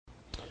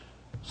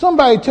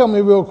Somebody tell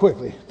me real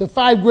quickly, the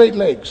 5 Great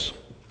Lakes.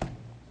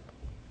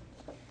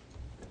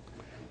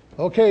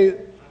 Okay,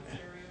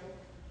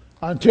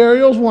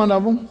 Ontario's one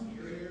of them.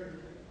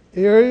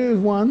 Erie is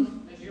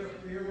one.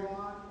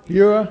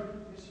 Ura.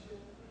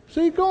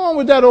 See, go on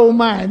with that old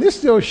mind. It's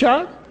still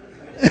sharp.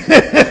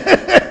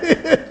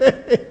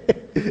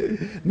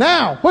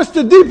 Now, what's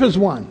the deepest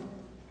one?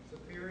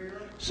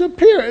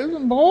 Superior.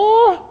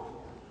 Boy.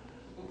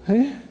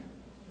 Hey.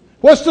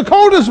 What's the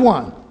coldest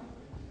one?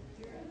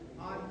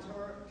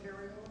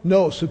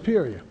 No,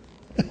 Superior.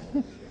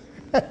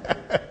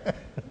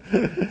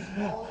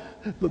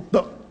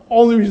 The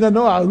only reason I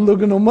know, I was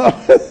looking them up.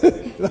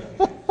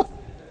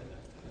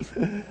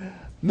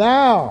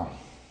 Now,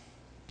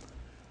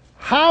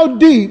 how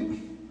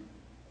deep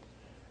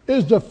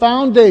is the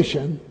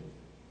foundation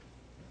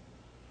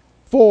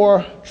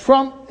for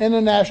Trump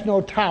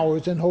International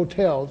Towers and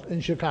Hotels in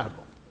Chicago?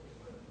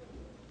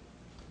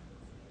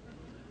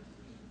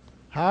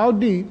 How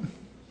deep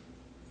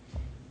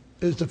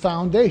is the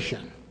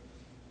foundation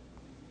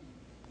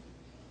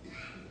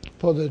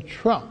for the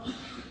Trump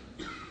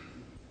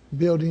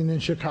building in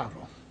Chicago?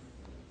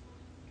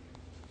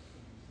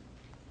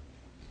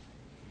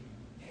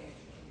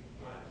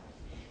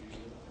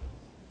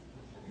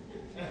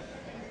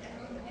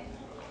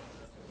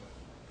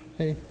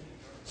 Hey,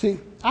 see,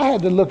 I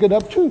had to look it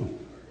up too.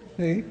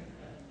 See,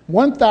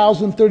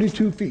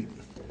 1,032 feet.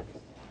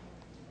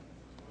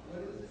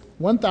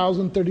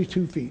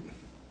 1,032 feet.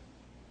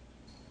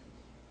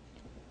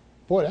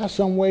 Boy, that's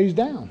some ways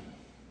down.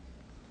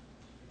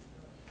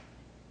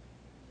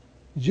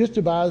 Just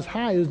about as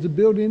high as the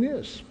building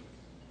is.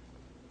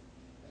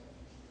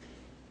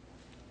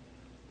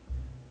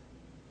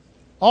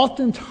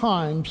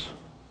 Oftentimes,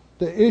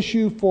 the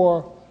issue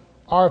for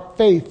our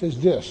faith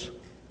is this,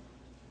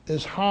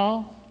 is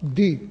how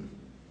deep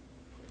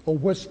or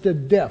what's the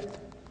depth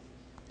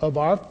of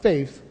our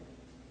faith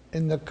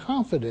in the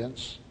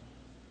confidence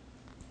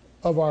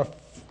of our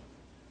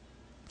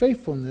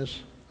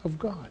faithfulness of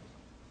God.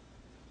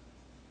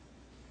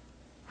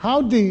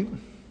 How deep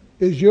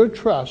is your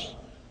trust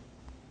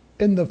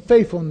in the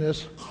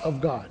faithfulness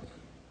of God?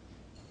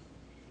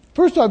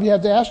 First off, you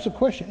have to ask the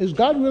question, is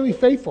God really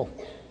faithful?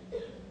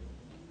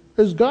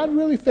 Is God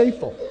really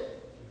faithful?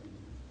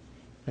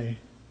 Okay.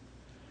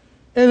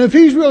 And if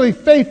he's really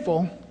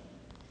faithful,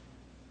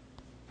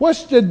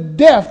 what's the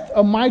depth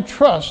of my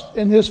trust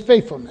in his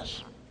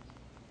faithfulness?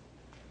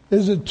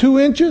 Is it 2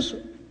 inches?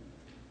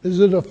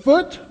 Is it a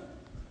foot?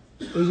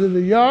 Is it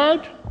a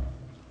yard?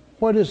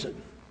 What is it?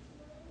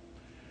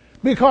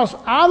 Because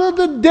out of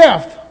the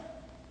depth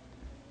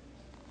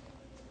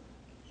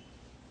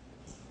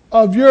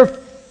of your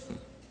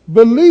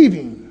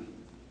believing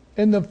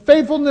in the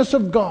faithfulness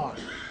of God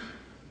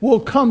will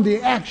come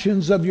the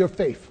actions of your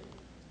faith.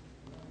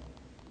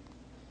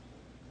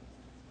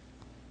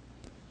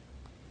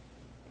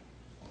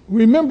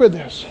 Remember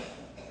this.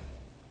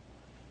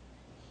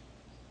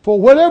 For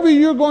whatever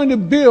you're going to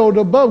build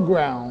above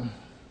ground,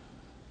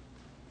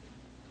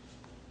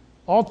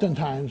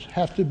 oftentimes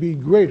has to be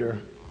greater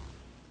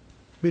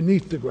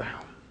beneath the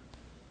ground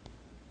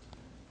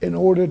in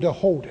order to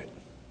hold it.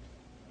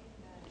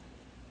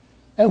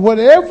 And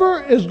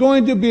whatever is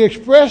going to be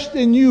expressed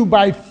in you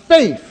by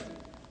faith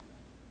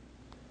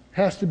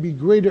has to be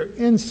greater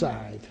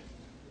inside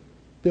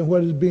than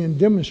what is being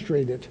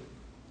demonstrated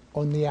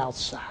on the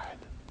outside.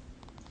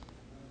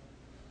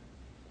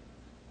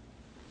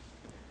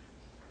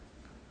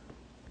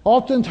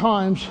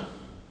 Oftentimes,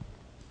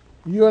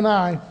 you and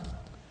I,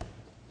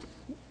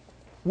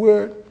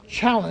 we're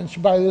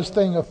challenged by this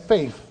thing of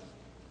faith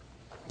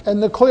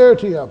and the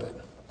clarity of it,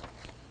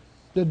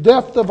 the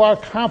depth of our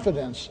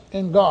confidence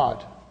in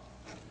God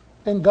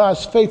and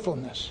God's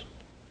faithfulness.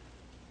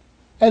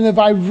 And if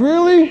I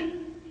really,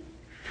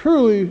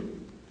 truly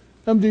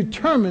am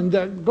determined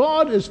that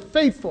God is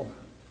faithful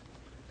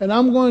and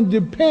I'm going to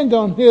depend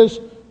on his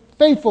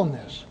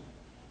faithfulness,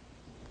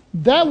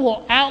 that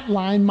will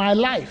outline my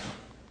life.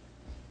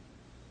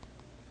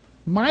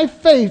 My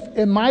faith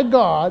in my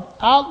God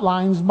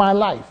outlines my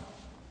life.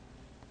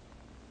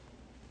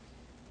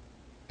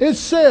 It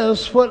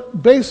says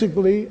what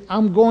basically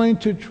I'm going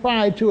to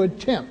try to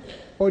attempt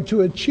or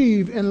to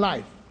achieve in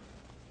life.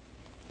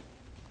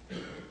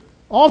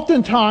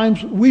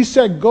 Oftentimes, we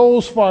set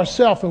goals for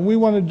ourselves and we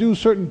want to do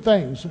certain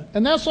things,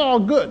 and that's all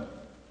good.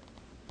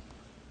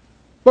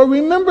 But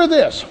remember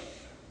this.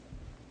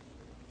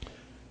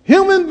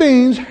 Human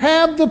beings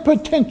have the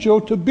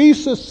potential to be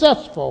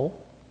successful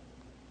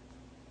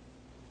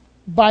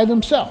by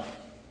themselves.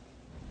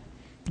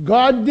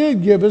 God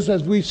did give us,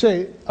 as we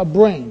say, a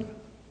brain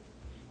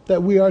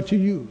that we are to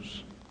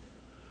use.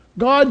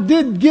 God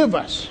did give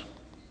us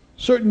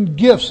certain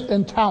gifts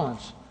and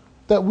talents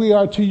that we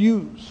are to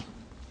use.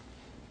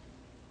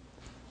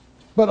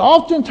 But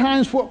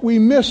oftentimes what we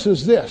miss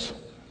is this.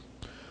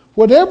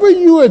 Whatever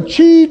you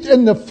achieved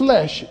in the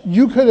flesh,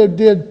 you could have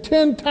did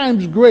 10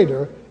 times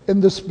greater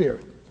in the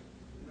spirit.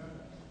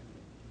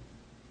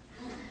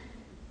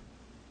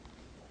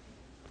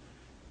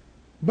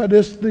 But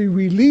it's the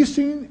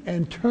releasing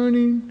and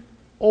turning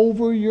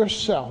over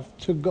yourself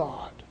to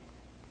God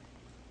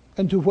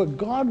and to what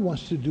God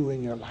wants to do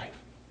in your life.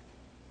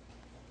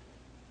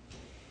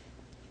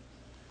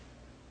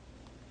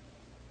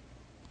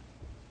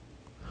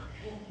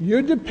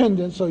 Your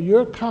dependence or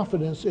your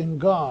confidence in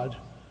God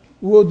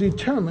will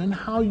determine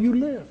how you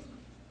live.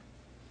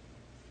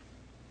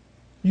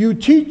 You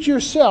teach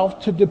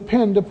yourself to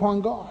depend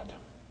upon God.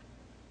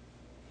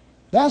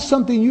 That's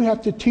something you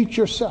have to teach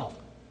yourself.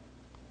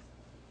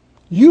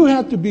 You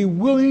have to be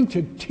willing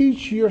to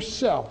teach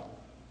yourself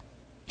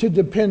to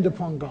depend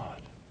upon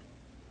God.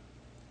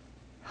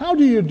 How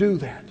do you do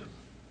that?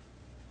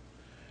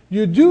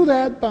 You do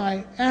that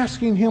by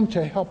asking Him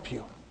to help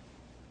you.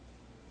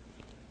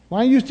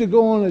 When I used to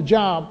go on a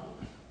job,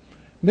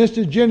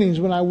 Mr. Jennings,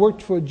 when I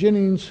worked for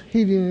Jennings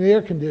Heating and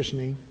Air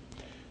Conditioning,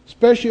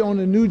 especially on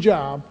a new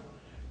job,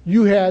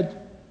 you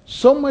had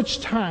so much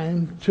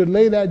time to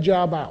lay that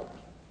job out.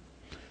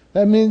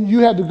 That means you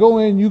had to go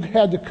in, you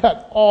had to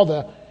cut all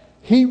the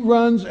heat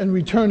runs and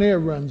return air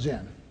runs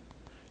in.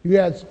 You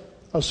had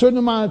a certain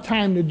amount of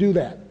time to do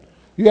that.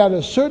 You had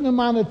a certain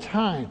amount of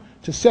time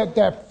to set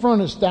that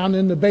furnace down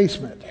in the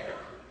basement,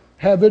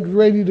 have it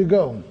ready to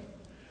go.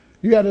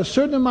 You had a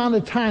certain amount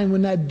of time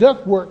when that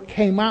ductwork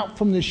came out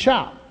from the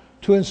shop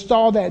to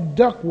install that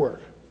ductwork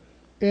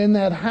in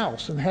that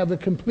house and have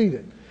it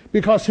completed.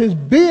 Because his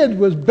bid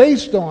was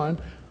based on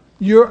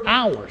your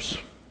hours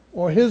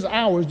or his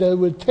hours that it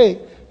would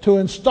take to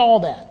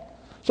install that.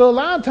 So a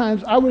lot of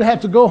times I would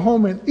have to go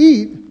home and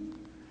eat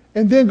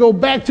and then go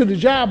back to the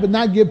job and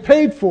not get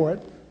paid for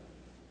it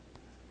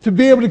to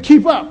be able to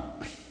keep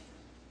up.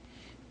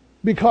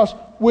 Because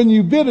when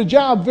you bid a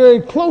job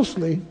very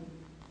closely,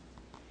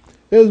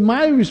 it was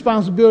my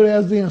responsibility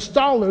as the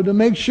installer to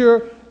make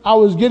sure I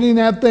was getting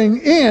that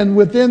thing in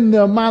within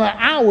the amount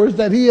of hours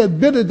that he had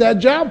bidded that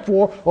job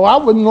for, or I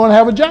wasn't going to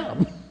have a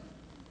job.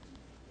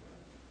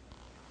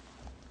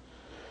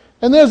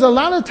 And there's a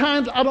lot of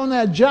times out on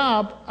that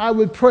job, I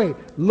would pray,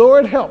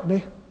 Lord, help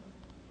me.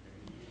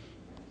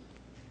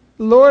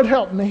 Lord,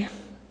 help me.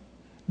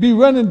 Be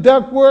running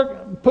duct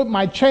work, put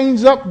my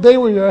chains up. They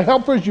were your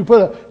helpers. You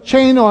put a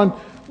chain on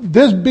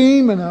this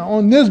beam and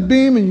on this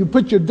beam, and you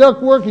put your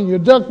ductwork, and your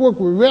ductwork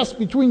will rest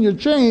between your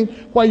chain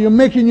while you're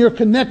making your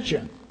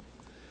connection.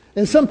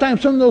 And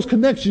sometimes some of those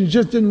connections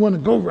just didn't want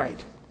to go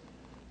right.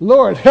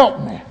 Lord, help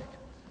me.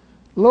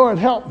 Lord,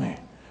 help me.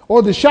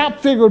 Or the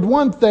shop figured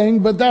one thing,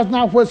 but that's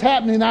not what's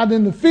happening out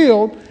in the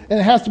field, and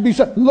it has to be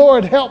so.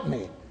 Lord, help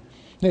me.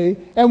 See?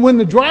 And when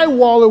the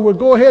drywaller would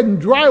go ahead and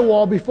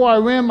drywall before I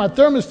ran my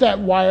thermostat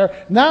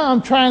wire, now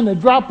I'm trying to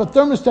drop a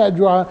thermostat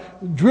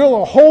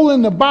drill a hole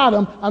in the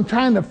bottom. I'm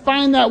trying to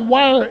find that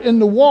wire in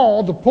the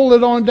wall to pull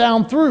it on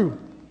down through.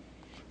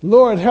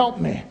 Lord, help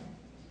me.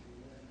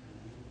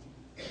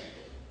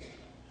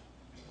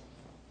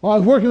 While I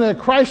was working at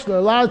Chrysler,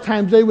 a lot of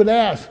times they would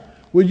ask,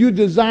 would you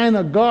design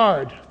a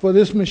guard for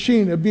this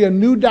machine? It'd be a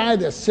new die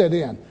that's set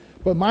in.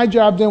 But my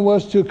job then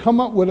was to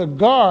come up with a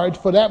guard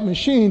for that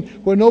machine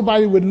where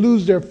nobody would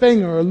lose their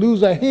finger or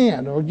lose a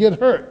hand or get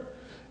hurt.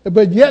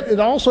 But yet it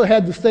also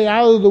had to stay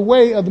out of the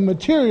way of the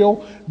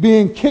material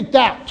being kicked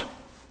out.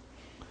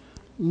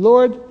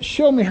 Lord,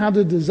 show me how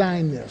to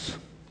design this.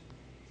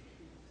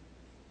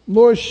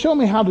 Lord, show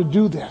me how to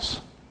do this.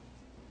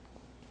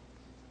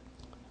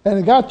 And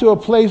it got to a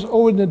place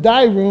over in the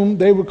die room,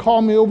 they would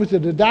call me over to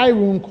the die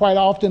room quite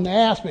often to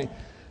ask me,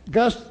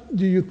 Gus,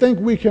 do you think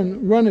we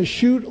can run a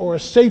chute or a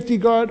safety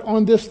guard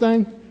on this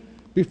thing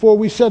before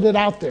we set it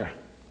out there?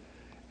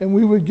 And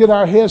we would get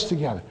our heads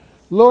together.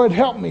 Lord,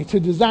 help me to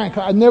design.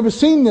 I'd never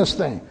seen this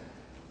thing.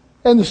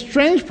 And the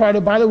strange part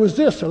about it was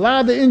this. A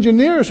lot of the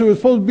engineers who were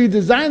supposed to be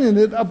designing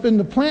it up in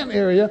the plant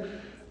area,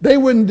 they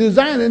wouldn't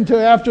design it until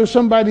after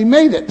somebody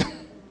made it.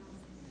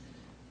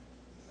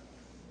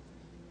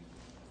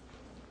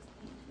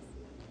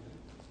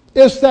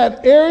 It's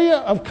that area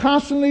of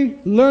constantly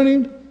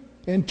learning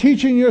and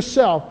teaching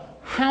yourself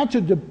how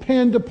to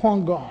depend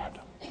upon God.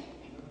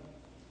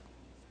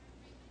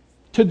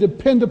 To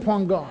depend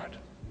upon God.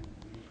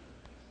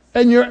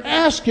 And you're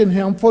asking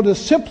Him for the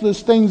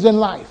simplest things in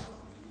life.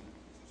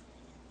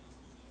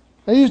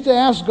 I used to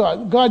ask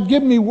God, God,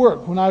 give me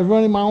work when I was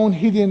running my own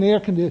heating and air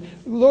conditioning.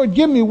 Lord,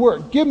 give me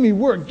work, give me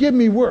work, give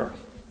me work.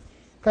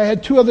 I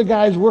had two other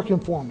guys working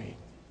for me,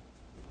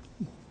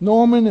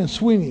 Norman and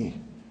Sweeney.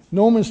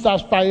 Norman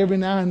stops by every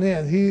now and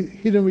then.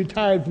 He done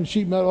retired from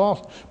sheet metal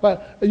also.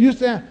 But I used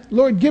to ask,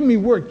 Lord, give me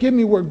work,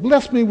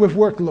 bless me with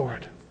work,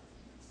 Lord.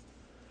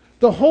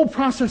 The whole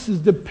process is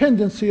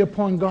dependency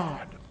upon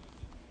God.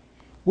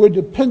 We're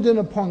dependent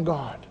upon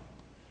God.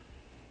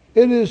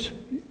 It is,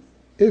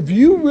 if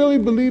you really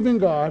believe in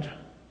God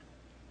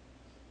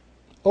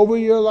over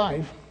your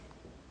life,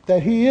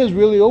 that He is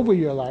really over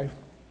your life,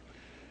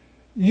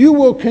 you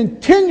will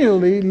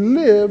continually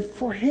live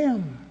for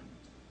Him.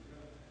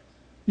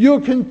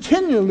 You'll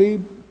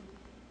continually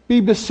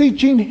be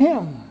beseeching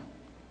Him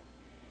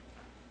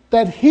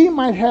that He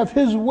might have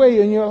His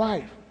way in your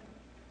life.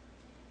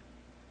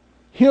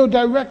 He'll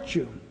direct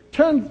you.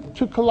 Turn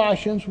to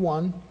Colossians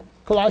 2,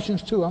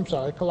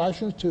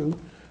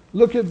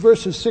 Look at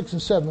verses 6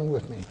 and 7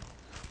 with me.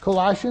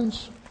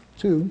 Colossians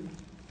 2,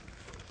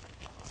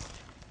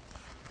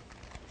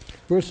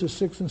 verses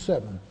 6 and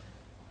 7.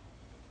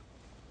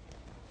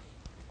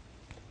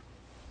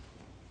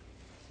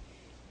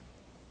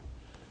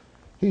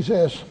 He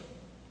says,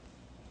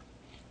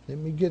 let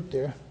me get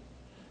there.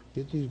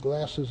 Get these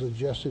glasses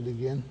adjusted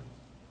again.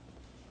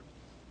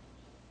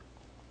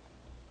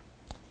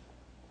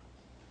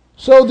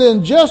 So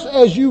then, just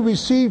as you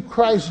received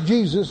Christ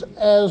Jesus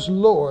as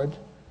Lord,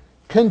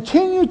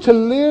 continue to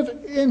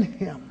live in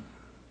Him.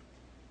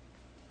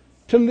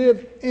 To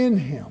live in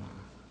Him.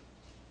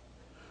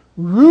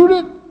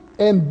 Rooted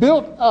and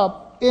built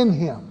up in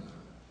Him.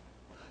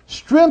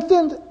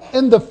 Strengthened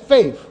in the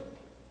faith.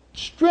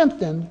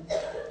 Strengthened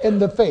in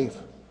the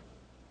faith.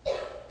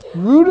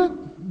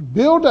 Rooted,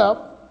 built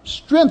up,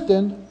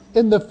 strengthened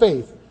in the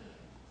faith.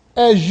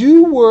 As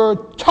you were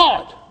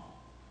taught,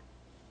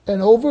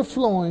 and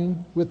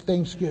overflowing with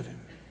thanksgiving.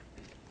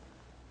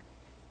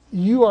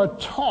 You are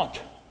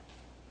taught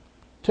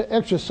to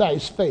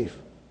exercise faith.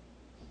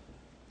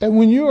 And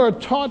when you are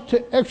taught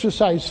to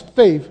exercise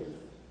faith,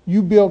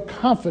 you build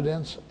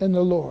confidence in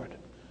the Lord.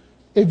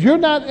 If you're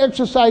not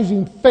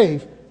exercising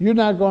faith, you're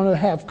not going to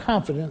have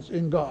confidence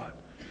in God.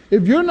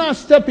 If you're not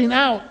stepping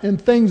out in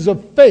things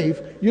of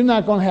faith, you're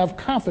not going to have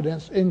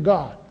confidence in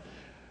God.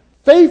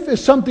 Faith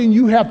is something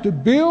you have to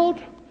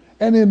build,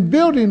 and in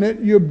building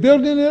it, you're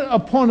building it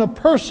upon a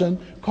person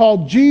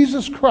called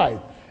Jesus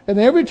Christ. And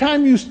every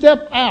time you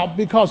step out,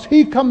 because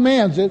He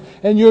commands it,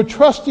 and you're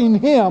trusting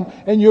Him,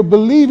 and you're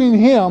believing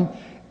Him,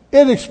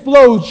 it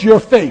explodes your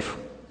faith.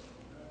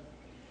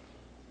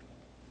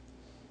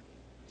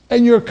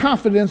 And your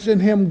confidence in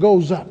Him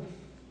goes up.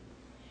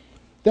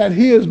 That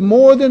He is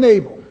more than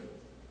able.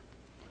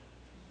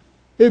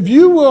 If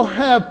you will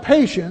have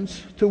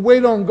patience to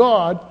wait on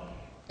God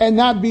and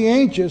not be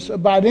anxious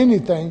about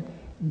anything,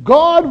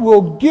 God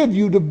will give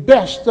you the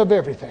best of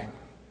everything.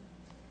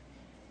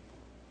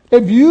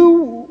 If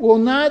you will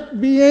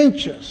not be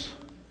anxious,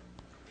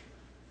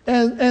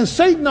 and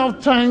Satan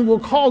oftentimes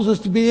will cause us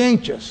to be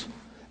anxious.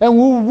 And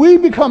when we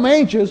become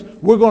anxious,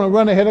 we're going to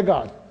run ahead of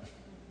God.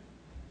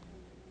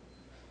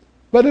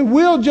 But if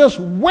we'll just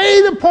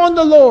wait upon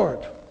the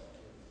Lord,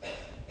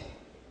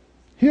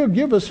 He'll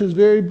give us His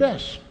very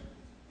best.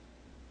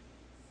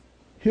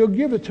 He'll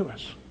give it to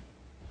us.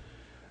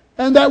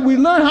 And that we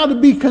learn how to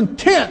be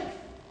content,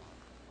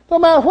 no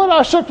matter what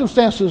our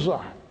circumstances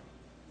are.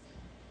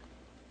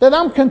 That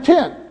I'm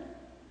content.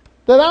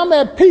 That I'm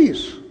at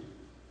peace.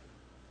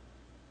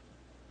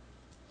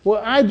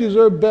 Well, I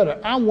deserve better.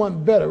 I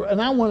want better.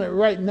 And I want it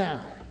right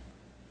now.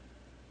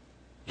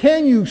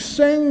 Can you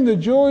sing the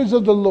joys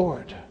of the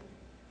Lord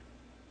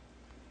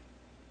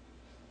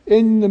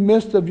in the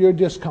midst of your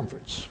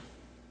discomforts?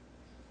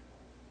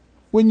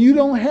 When you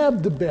don't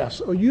have the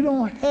best, or you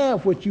don't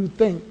have what you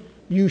think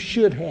you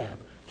should have,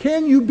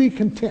 can you be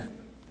content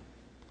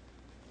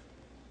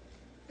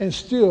and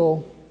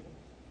still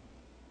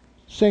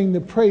sing the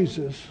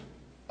praises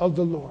of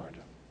the Lord?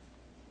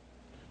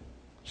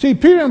 See,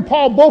 Peter and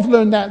Paul both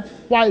learned that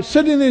while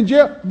sitting in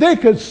jail, they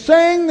could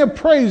sing the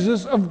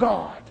praises of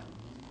God.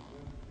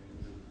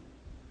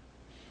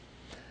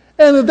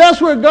 And if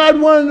that's where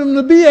God wanted them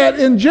to be at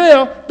in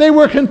jail, they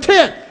were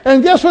content.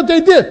 And guess what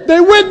they did? They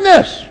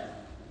witnessed.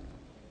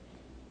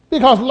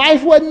 Because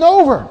life wasn't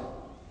over.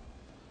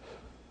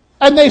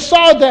 And they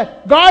saw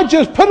that God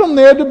just put them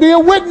there to be a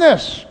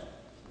witness.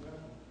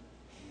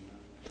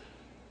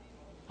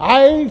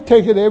 I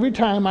take it every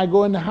time I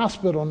go in the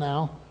hospital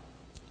now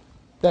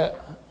that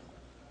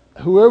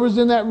whoever's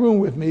in that room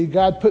with me,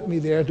 God put me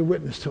there to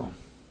witness to them.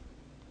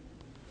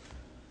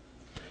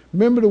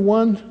 Remember the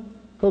one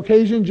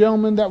Caucasian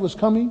gentleman that was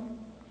coming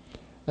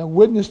and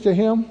witnessed to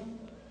him?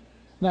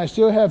 And I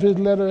still have his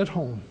letter at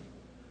home.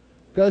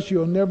 Gus,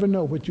 you'll never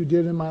know what you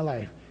did in my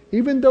life.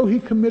 Even though he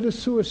committed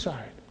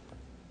suicide.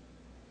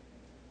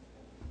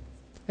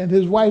 And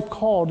his wife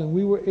called and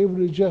we were able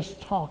to just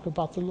talk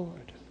about the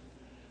Lord.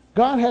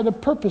 God had a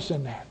purpose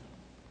in that.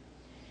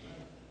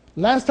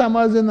 Last time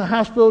I was in the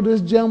hospital,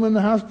 this gentleman in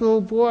the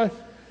hospital, boy,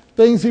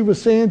 things he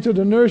was saying to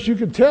the nurse, you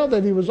could tell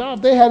that he was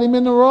off. They had him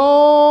in the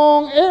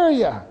wrong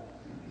area.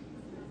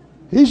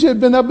 He should have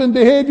been up in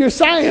behavior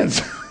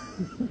science.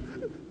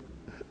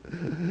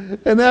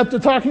 And after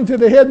talking to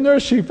the head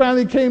nurse, she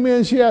finally came in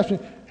and she asked me,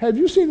 have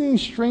you seen any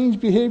strange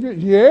behavior?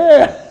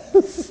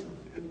 Yes.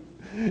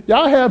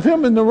 Y'all have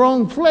him in the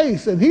wrong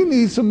place, and he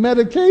needs some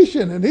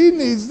medication, and he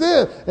needs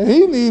this, and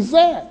he needs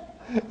that.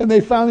 And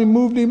they finally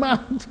moved him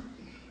out.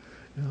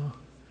 You know,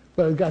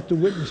 but I got to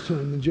witness to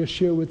him and just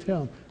share with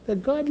him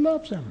that God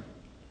loves him.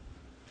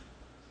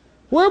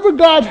 Wherever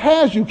God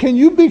has you, can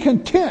you be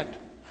content?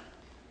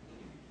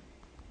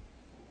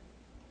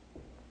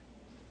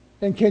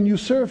 And can you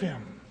serve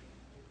Him?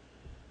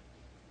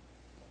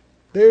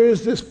 There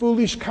is this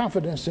foolish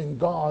confidence in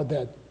God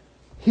that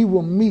He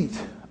will meet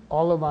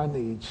all of our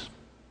needs.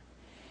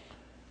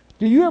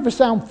 Do you ever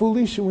sound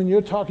foolish when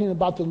you're talking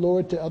about the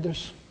Lord to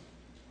others?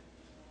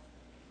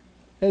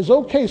 It's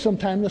okay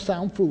sometimes to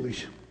sound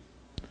foolish.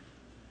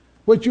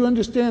 What you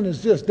understand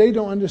is this: they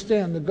don't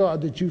understand the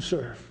God that you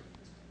serve.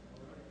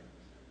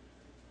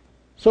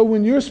 So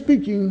when you're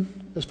speaking,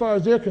 as far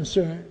as they're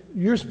concerned,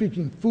 you're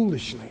speaking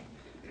foolishly.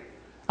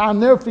 I'll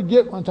never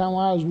forget one time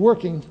when I was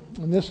working,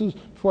 and this is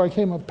before I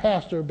became a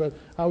pastor, but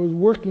I was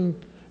working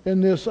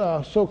in this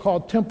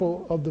so-called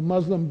temple of the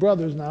Muslim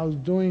brothers, and I was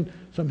doing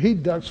some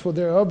heat ducts for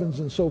their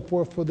ovens and so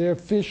forth, for their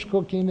fish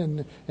cooking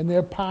and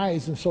their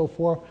pies and so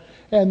forth.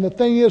 And the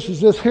thing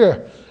is this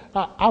here.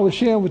 I was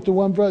sharing with the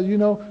one brother,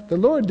 the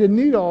Lord didn't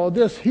need all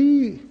this.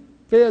 He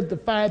fed the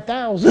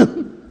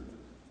 5,000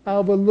 out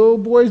of a little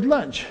boy's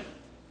lunch.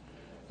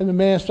 And the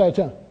man started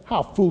telling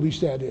how foolish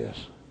that is.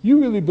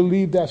 You really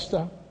believe that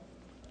stuff?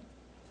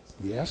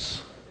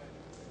 Yes.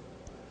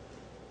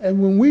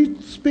 And when we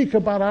speak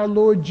about our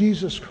Lord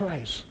Jesus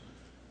Christ,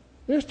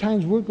 there's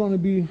times we're going to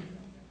be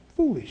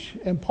foolish.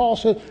 And Paul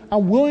said,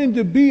 I'm willing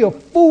to be a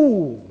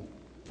fool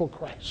for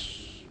Christ.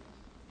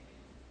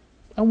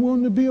 I'm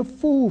willing to be a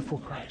fool for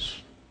Christ.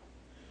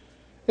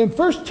 In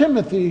 1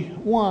 Timothy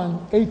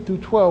 1, 8 through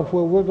 12,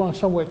 where we're going to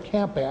somewhat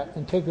camp at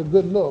and take a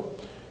good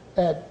look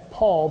at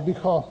Paul,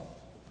 because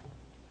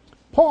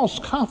Paul's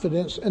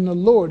confidence in the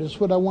Lord is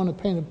what I want to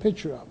paint a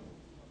picture of.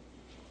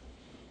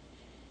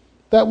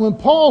 That when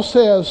Paul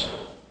says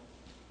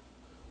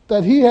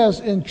that he has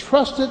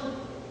entrusted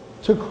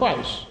to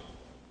Christ,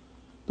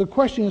 the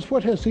question is,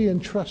 what has he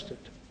entrusted?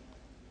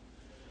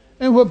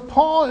 And what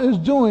Paul is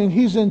doing,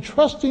 he's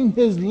entrusting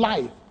his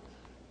life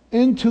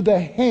into the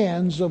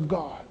hands of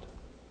God.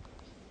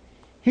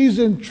 He's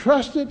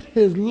entrusted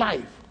his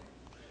life,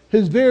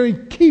 his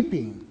very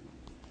keeping,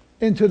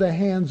 into the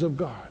hands of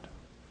God.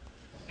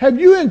 Have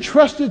you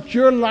entrusted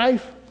your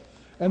life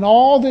and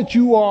all that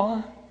you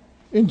are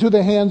into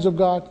the hands of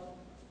God?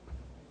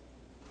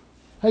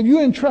 Have you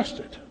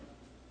entrusted?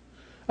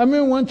 I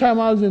remember one time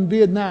I was in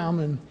Vietnam,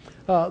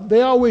 and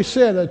they always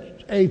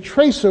said a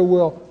tracer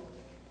will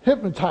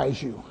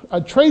hypnotize you.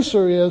 A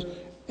tracer is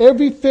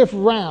every fifth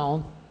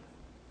round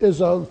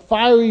is a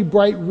fiery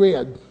bright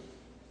red,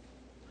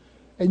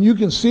 and you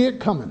can see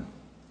it coming.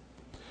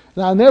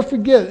 And I'll never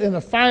forget, in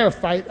a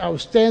firefight, I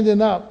was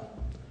standing up,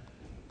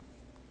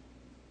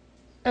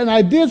 and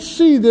I did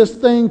see this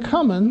thing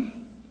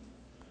coming,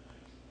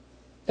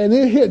 and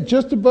it hit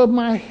just above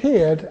my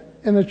head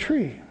in a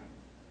tree.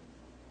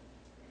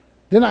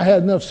 Then I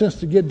had enough sense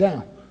to get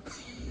down.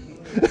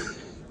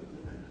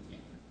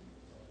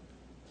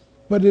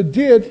 But it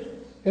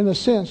did, in a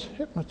sense,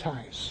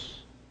 hypnotize.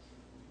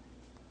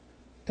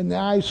 And the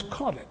eyes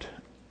caught it.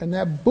 And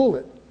that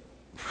bullet,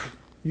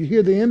 you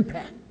hear the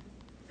impact.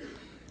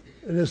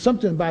 And there's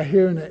something about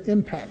hearing the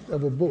impact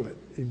of a bullet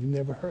if you've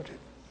never heard it.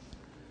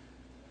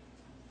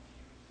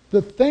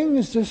 The thing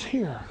is this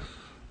here.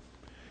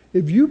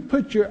 If you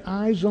put your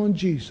eyes on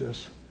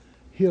Jesus,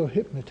 he'll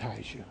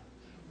hypnotize you,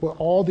 where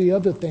all the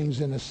other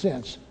things, in a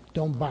sense,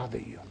 don't bother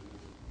you.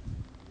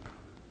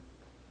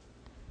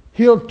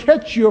 He'll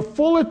catch your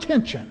full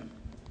attention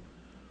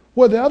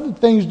where the other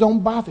things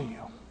don't bother you.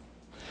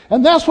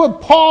 And that's what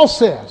Paul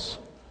says.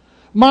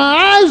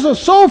 My eyes are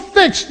so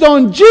fixed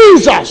on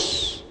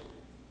Jesus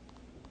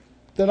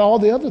that all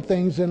the other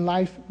things in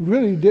life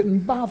really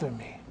didn't bother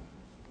me.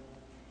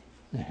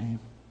 Mm-hmm.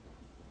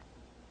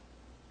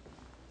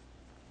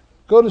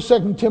 Go to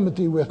 2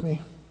 Timothy with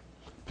me.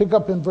 Pick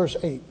up in verse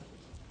 8.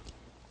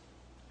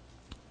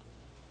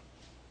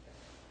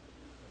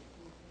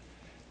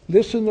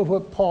 Listen to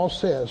what Paul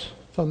says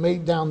from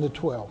 8 down to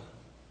 12.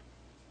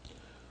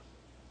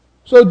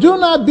 So do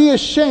not be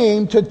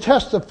ashamed to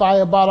testify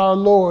about our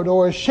Lord,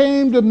 or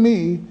ashamed of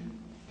me,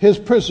 his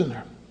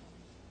prisoner.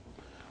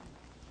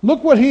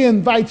 Look what he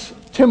invites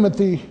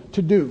Timothy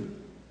to do.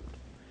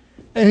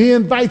 And he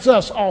invites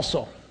us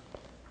also.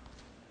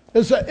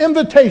 It's an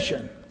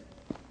invitation.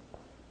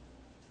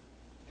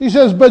 He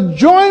says, but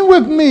join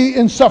with me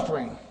in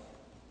suffering.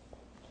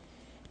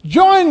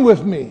 Join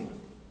with me.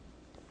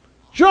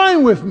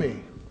 Join with me.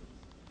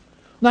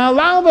 Now, a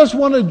lot of us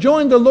want to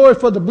join the Lord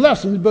for the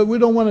blessings, but we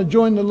don't want to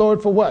join the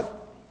Lord for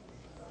what?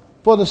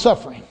 For the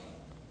suffering.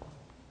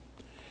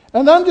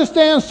 And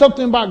understand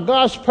something about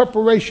God's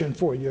preparation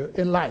for you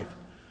in life.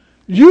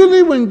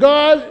 Usually when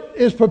God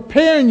is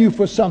preparing you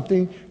for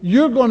something,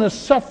 you're going to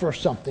suffer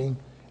something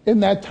in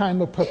that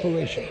time of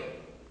preparation.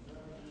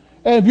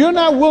 And if you're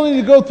not willing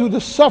to go through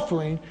the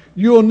suffering,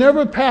 you'll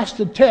never pass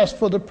the test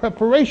for the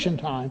preparation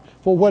time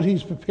for what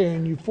he's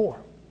preparing you for.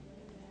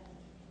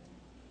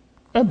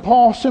 And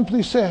Paul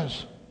simply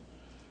says,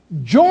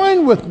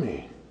 join with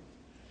me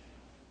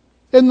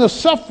in the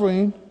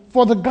suffering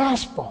for the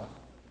gospel.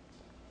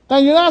 Now,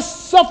 you're not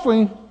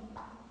suffering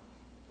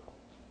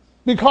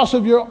because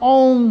of your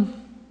own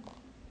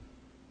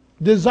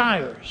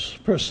desires,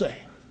 per se,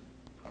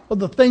 or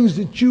the things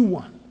that you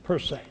want, per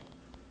se.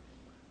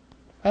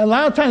 And a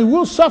lot of times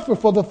we'll suffer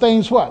for the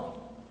things what?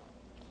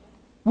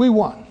 We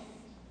want.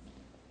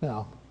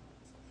 Now,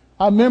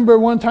 I remember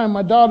one time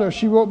my daughter,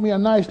 she wrote me a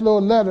nice little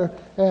letter,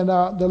 and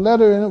the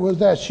letter in it was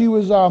that she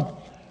was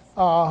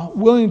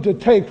willing to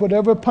take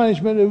whatever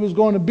punishment it was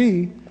going to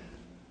be,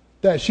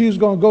 that she was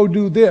going to go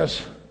do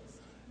this.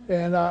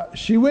 And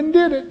she went and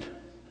did it.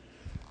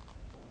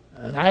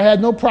 And I had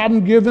no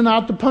problem giving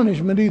out the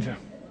punishment either.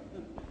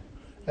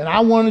 And I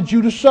wanted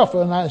you to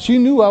suffer, and she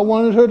knew I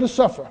wanted her to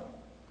suffer.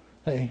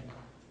 Hey.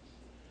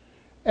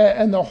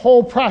 And the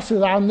whole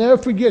process, I'll never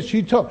forget,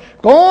 she told,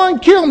 go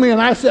and kill me. And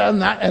I said,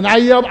 and I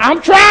yelled,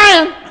 I'm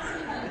trying.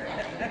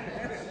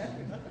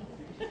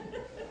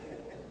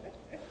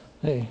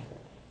 Hey.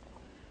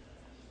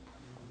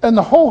 And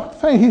the whole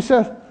thing, he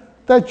said,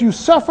 that you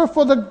suffer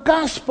for the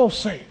gospel's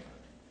sake.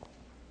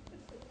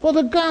 For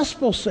the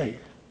gospel's sake.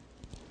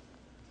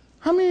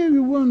 How many of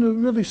you are willing to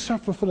really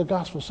suffer for the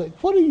gospel's sake?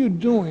 What are you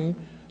doing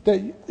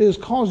that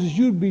causes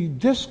you to be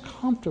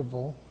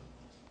discomfortable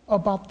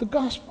about the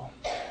gospel?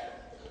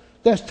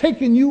 That's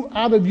taking you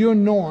out of your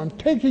norm,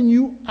 taking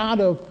you out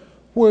of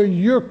where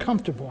you're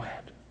comfortable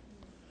at.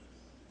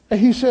 And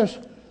he says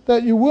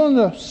that you're willing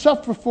to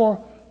suffer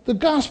for the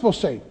gospel's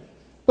sake.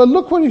 But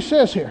look what he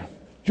says here.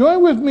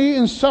 Join with me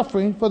in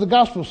suffering for the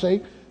gospel's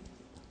sake.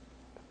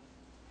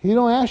 He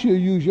don't ask you to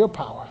use your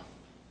power,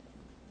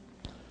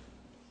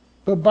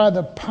 but by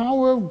the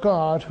power of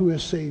God who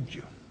has saved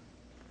you.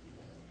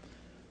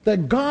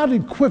 That God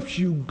equips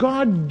you,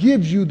 God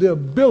gives you the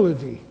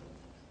ability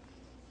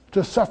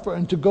to suffer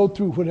and to go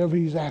through whatever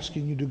he's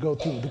asking you to go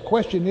through. The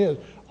question is,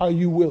 are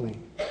you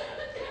willing?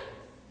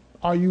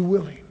 Are you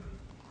willing?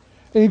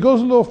 And he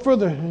goes a little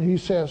further and he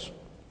says,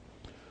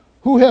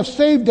 who have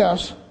saved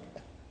us,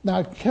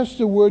 now catch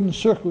the word and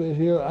circle it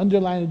here,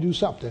 underline and do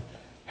something,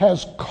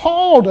 has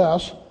called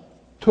us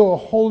to a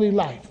holy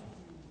life.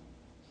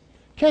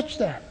 Catch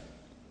that.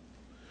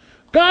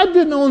 God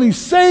didn't only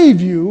save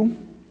you,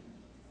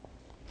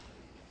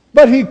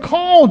 but he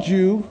called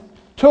you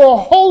to a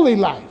holy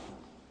life.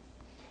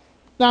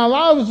 Now, a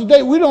lot of us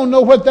today, we don't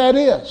know what that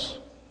is.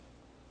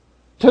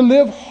 To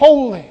live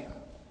holy.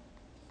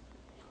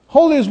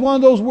 Holy is one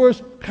of those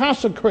words,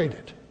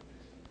 consecrated.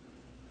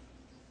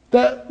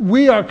 That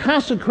we are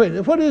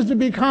consecrated. What is to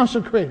be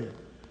consecrated?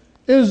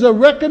 It is a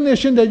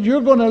recognition that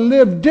you're going to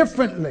live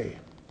differently.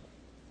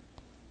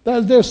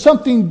 That there's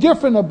something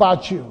different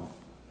about you.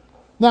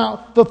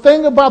 Now, the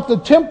thing about the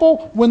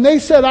temple, when they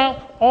set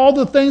out all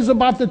the things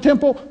about the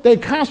temple, they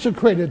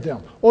consecrated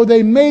them. Or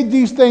they made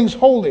these things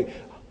holy.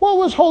 What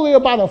was holy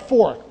about a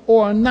fork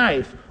or a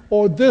knife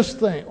or this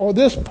thing or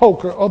this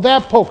poker or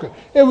that poker?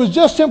 It was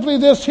just simply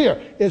this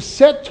here. It's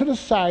set to the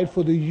side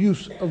for the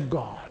use of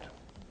God.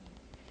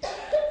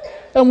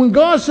 And when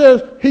God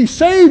says he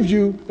saved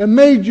you and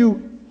made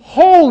you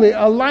holy,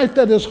 a life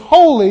that is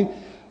holy,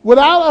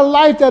 without a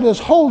life that is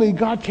holy,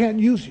 God can't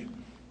use you.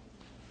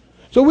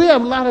 So we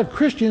have a lot of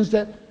Christians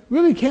that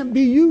really can't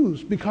be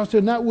used because they're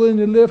not willing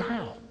to live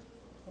how?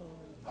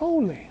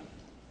 Holy.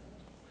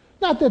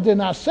 Not that they're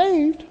not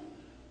saved.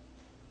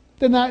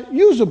 They're not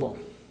usable.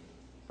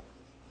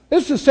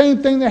 It's the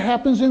same thing that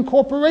happens in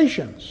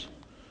corporations.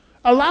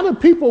 A lot of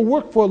people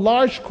work for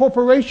large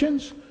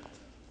corporations,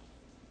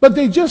 but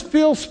they just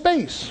fill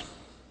space.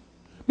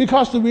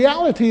 Because the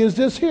reality is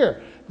this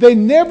here. They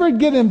never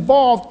get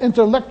involved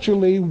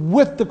intellectually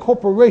with the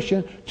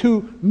corporation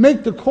to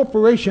make the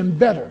corporation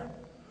better.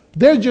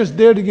 They're just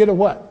there to get a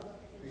what?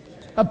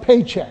 A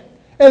paycheck.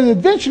 And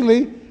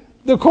eventually,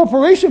 the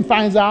corporation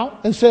finds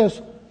out and says,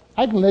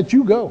 I can let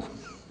you go.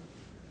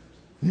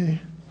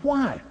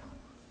 Why?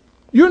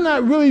 You're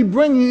not really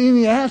bringing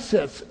any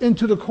assets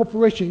into the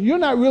corporation. You're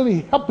not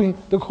really helping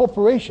the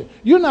corporation.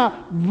 You're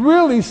not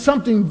really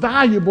something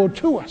valuable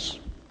to us.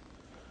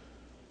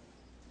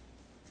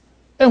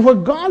 And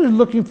what God is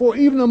looking for,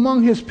 even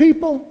among his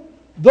people,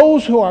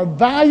 those who are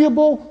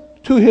valuable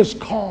to his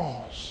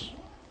cause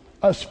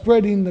of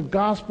spreading the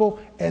gospel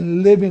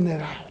and living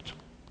it out.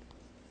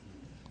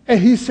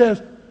 And he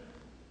says,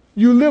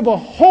 you live a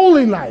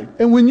holy life.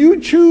 And when you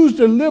choose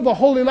to live a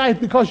holy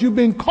life because you've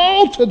been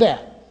called to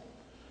that,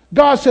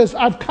 God says,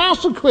 I've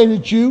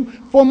consecrated you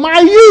for my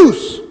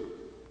use.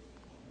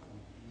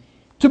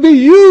 To be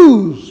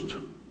used.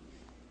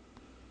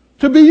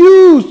 To be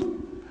used.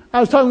 I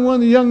was talking to one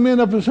of the young men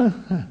up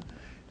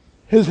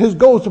his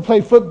goal is to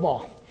play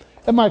football.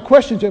 And my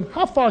question to him,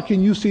 how far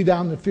can you see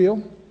down the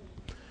field?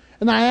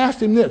 And I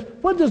asked him this,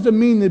 what does it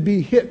mean to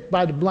be hit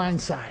by the blind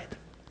side?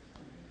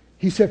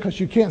 He said, because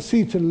you can't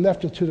see to the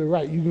left or to the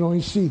right. You can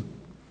only see.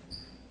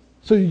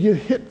 So you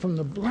get hit from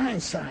the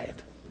blind side.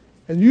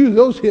 And usually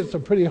those hits are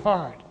pretty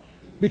hard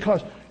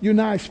because you're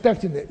not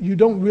expecting it. You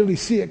don't really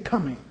see it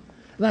coming.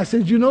 And I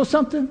said, you know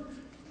something?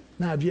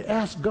 Now, if you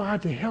ask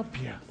God to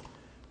help you,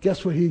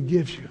 guess what he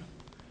gives you?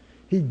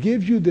 He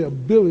gives you the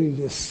ability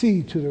to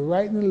see to the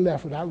right and the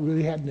left without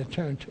really having to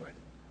turn to it.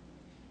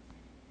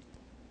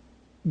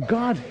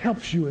 God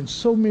helps you in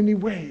so many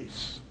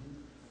ways.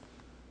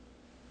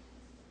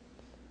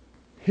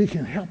 He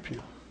can help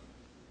you.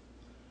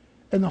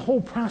 And the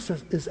whole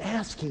process is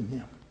asking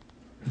him,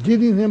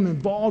 getting him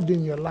involved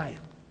in your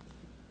life.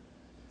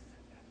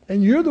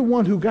 And you're the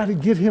one who got to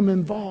get him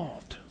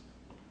involved.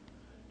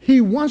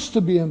 He wants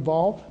to be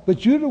involved,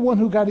 but you're the one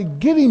who got to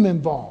get him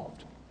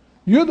involved.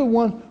 You're the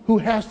one who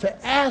has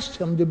to ask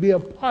him to be a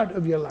part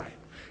of your life.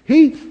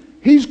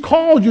 He's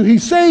called you, he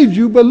saved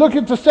you, but look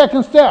at the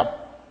second step.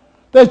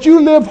 that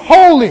you live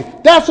holy.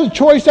 That's a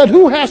choice that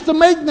who has to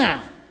make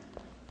now?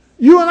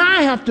 You and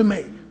I have to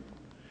make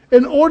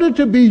in order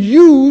to be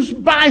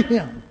used by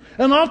him.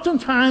 And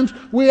oftentimes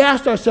we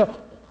ask ourselves,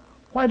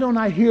 why don't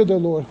I hear the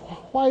Lord?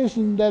 Why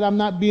isn't that I'm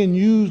not being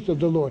used of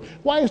the Lord?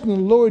 Why isn't the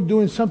Lord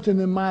doing something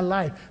in my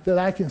life that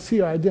I can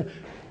see or identify?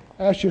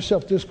 Ask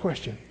yourself this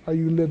question. Are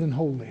you living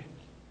holy?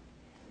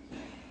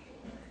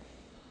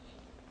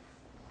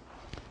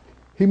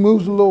 He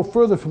moves a little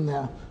further from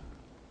that.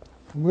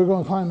 And we're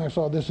going to climax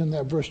all this in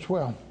that verse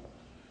 12.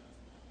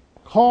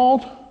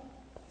 Called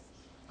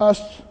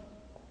us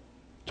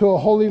to a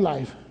holy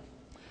life,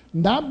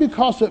 not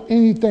because of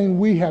anything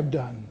we have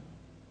done.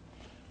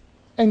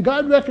 And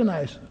God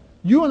recognized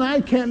you and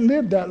I can't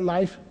live that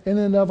life in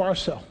and of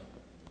ourselves.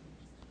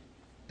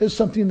 It's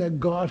something that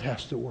God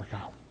has to work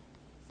out.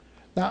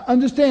 Now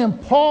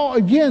understand, Paul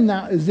again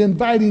now is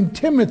inviting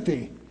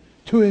Timothy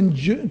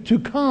to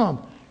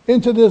come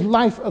into this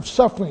life of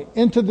suffering,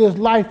 into this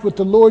life with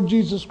the Lord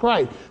Jesus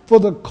Christ for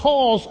the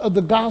cause of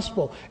the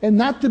gospel and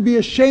not to be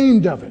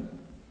ashamed of it.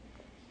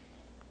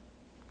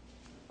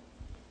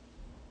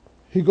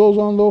 He goes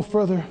on a little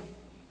further.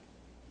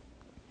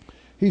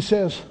 He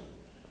says,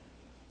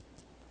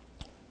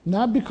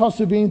 not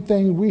because of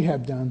anything we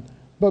have done,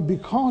 but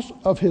because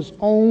of his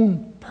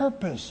own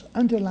purpose.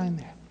 Underline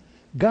that.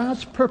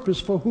 God's purpose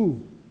for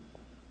who?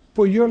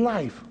 For your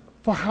life,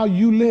 for how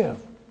you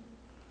live.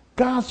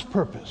 God's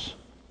purpose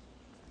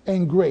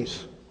and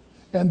grace.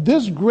 And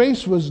this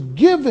grace was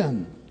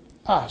given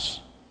us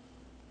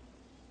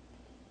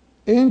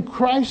in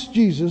Christ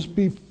Jesus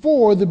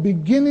before the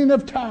beginning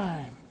of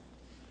time.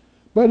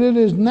 But it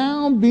is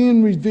now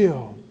being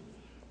revealed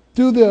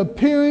through the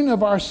appearing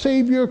of our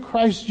Savior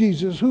Christ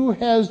Jesus, who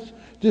has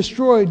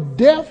destroyed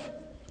death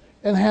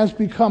and has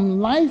become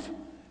life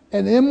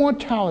and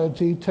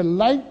immortality to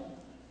light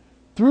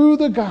through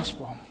the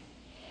gospel.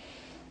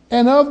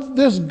 And of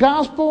this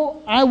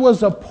gospel I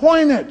was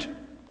appointed.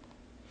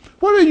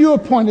 What are you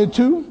appointed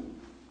to?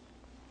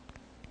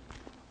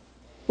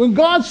 When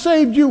God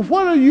saved you,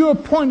 what are you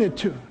appointed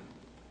to?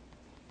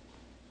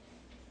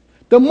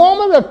 The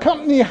moment a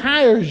company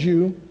hires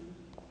you,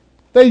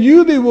 they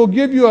usually will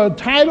give you a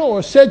title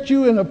or set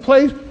you in a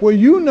place where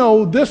you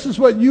know this is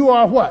what you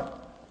are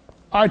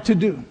are to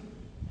do.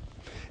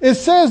 It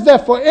says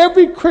that for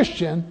every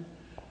Christian,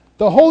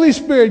 the Holy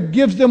Spirit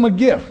gives them a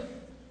gift.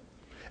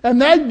 And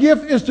that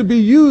gift is to be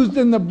used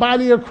in the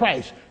body of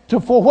Christ.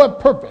 For what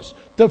purpose?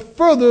 To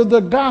further the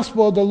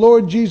gospel of the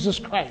Lord Jesus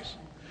Christ.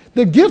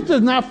 The gift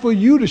is not for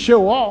you to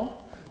show off.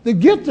 The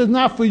gift is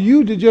not for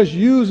you to just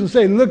use and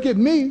say, look at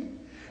me.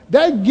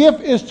 That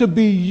gift is to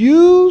be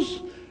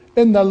used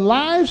in the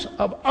lives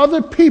of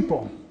other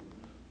people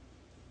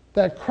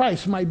that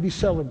Christ might be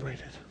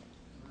celebrated,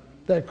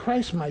 that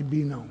Christ might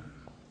be known.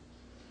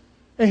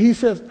 And he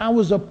says, I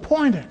was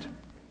appointed.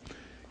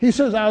 He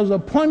says, I was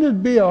appointed to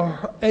be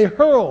a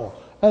herald,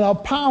 an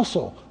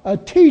apostle, a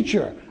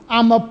teacher.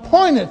 I'm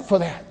appointed for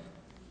that.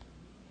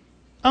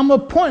 I'm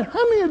appointed.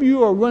 How many of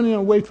you are running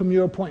away from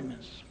your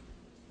appointments?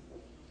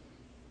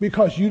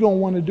 Because you don't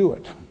want to do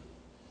it.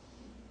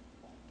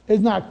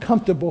 It's not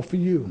comfortable for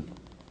you.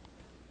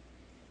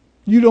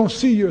 You don't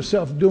see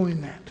yourself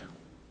doing that.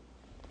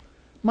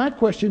 My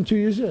question to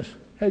you is this.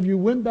 Have you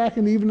went back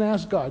and even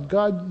asked God,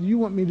 God, you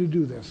want me to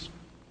do this?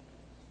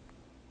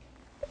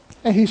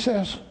 And he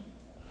says,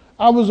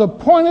 I was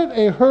appointed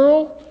a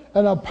herald,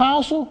 an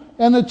apostle,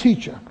 and a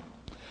teacher.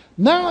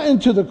 Now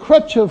into the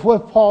crutch of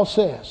what Paul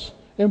says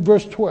in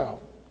verse 12.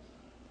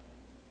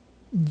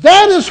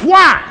 That is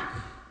why.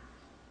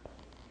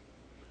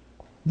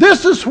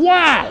 This is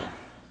why.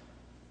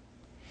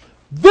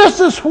 This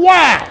is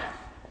why.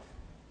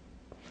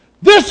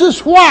 This is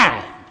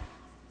why.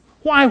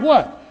 Why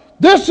what?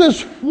 This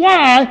is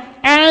why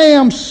I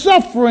am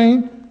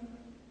suffering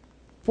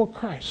for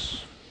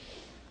Christ.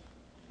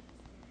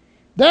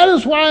 That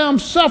is why I'm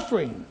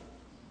suffering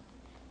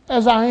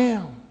as I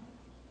am.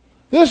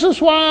 This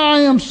is why I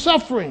am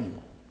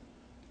suffering.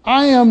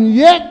 I am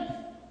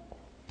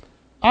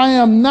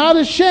not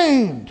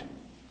ashamed.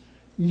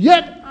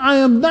 Yet I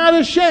am not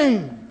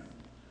ashamed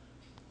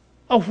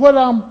of what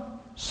I'm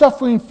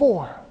suffering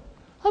for.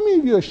 How many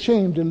of you are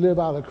ashamed to live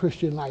out a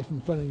Christian life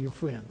in front of your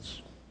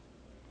friends?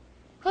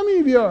 How many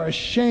of you are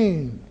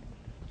ashamed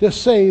to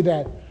say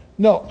that,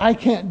 no, I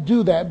can't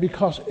do that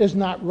because it's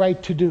not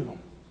right to do?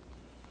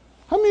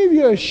 How many of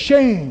you are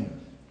ashamed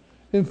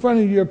in front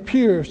of your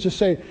peers to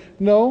say,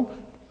 no,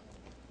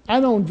 I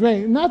don't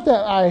drink. Not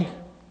that I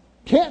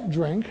can't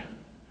drink.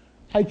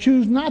 I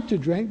choose not to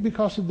drink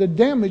because of the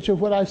damage of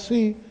what I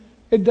see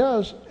it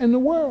does in the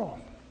world.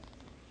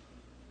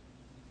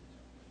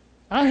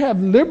 I have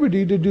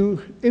liberty to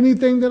do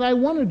anything that I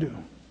want to do.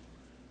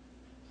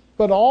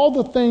 But all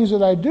the things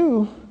that I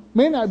do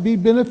may not be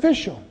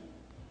beneficial.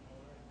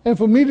 And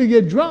for me to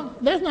get drunk,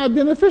 that's not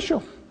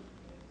beneficial.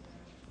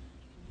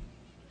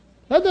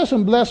 That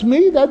doesn't bless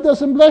me. That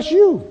doesn't bless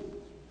you.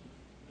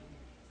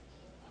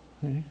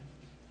 Okay.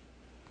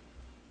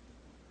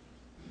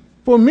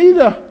 For me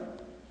to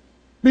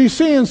be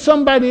seeing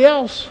somebody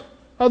else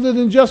other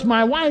than just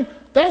my wife,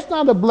 That's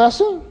not a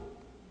blessing.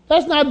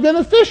 That's not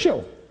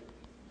beneficial.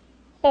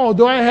 Oh,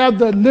 do I have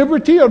the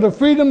liberty or the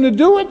freedom to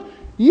do it?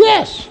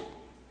 Yes.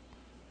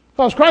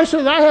 Because Christ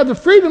says, I have the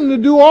freedom to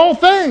do all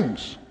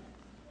things.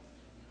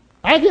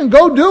 I can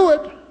go do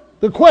it.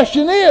 The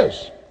question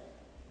is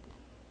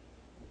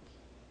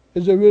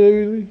it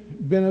really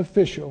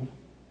beneficial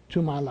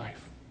to my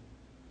life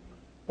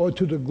or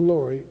to the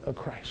glory of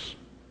Christ?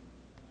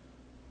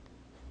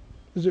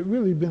 Is it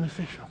really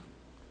beneficial?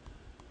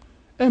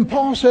 And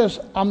Paul says,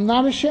 I'm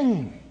not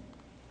ashamed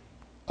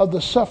of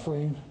the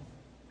suffering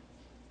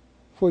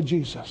for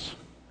Jesus.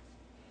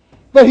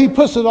 But he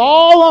puts it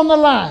all on the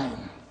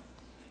line.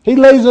 He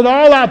lays it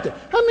all out there.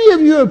 How many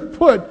of you have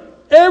put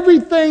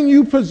everything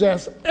you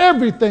possess,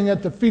 everything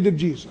at the feet of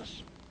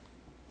Jesus,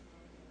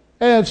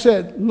 and have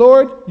said,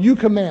 Lord, you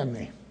command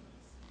me.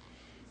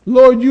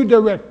 Lord, you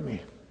direct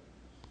me.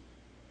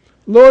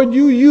 Lord,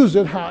 you use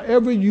it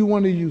however you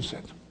want to use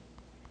it.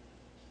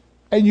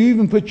 And you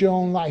even put your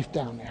own life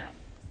down there.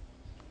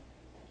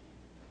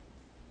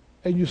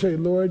 And you say,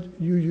 Lord,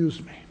 you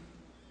use me.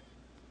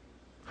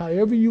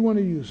 However you want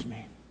to use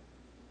me.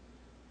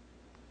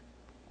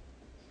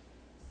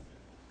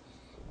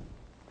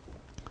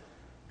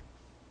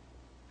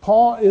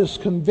 Paul is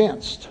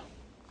convinced,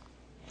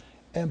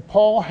 and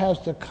Paul has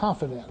the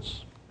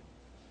confidence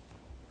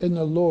in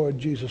the Lord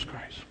Jesus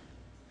Christ.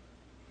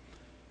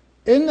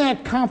 In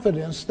that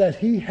confidence that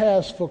he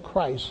has for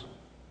Christ,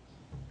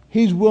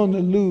 he's willing to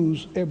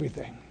lose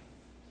everything.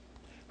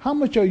 How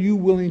much are you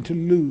willing to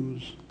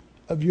lose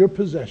of your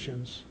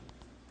possessions,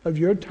 of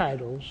your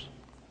titles,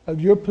 of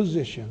your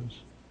positions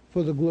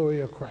for the glory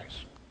of Christ?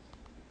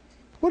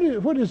 What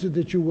is it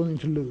that you're willing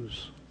to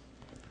lose?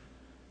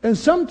 And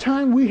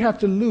sometimes we have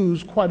to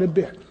lose quite a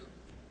bit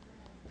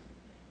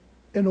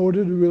in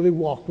order to really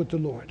walk with the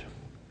Lord.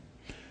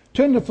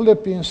 Turn to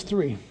Philippians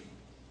 3.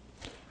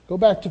 Go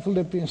back to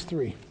Philippians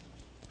 3.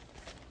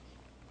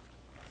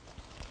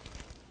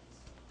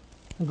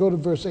 And go to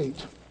verse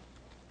 8.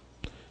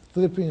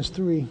 Philippians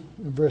 3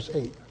 and verse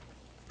 8.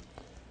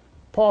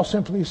 Paul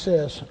simply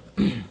says,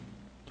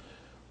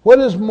 what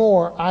is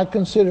more, I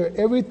consider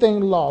everything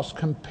lost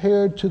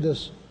compared to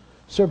this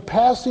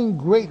surpassing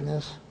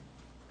greatness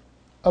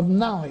of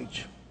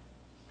knowledge.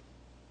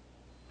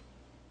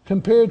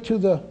 Compared to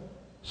the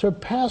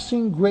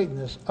surpassing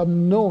greatness of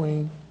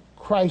knowing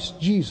Christ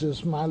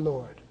Jesus my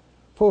Lord,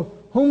 for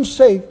whose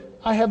sake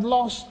I have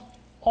lost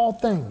all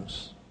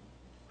things.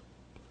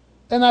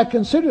 And I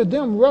consider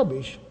them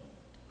rubbish,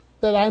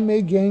 that I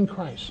may gain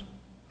Christ.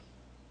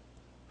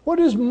 What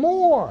is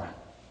more,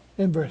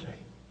 in verse 8,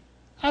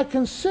 I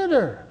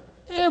consider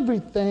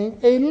everything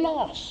a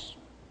loss.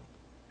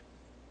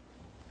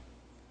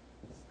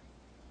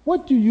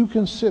 What do you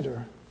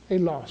consider a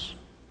loss?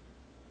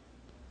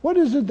 What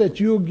is it that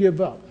you'll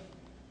give up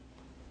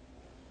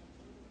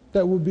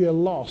that would be a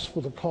loss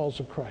for the cause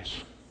of Christ?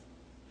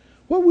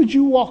 What would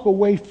you walk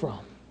away from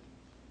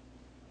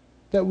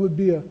that would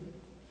be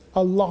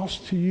a loss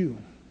to you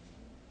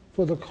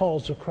for the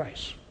cause of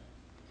Christ?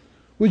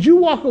 Would you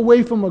walk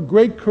away from a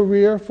great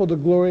career for the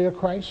glory of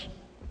Christ?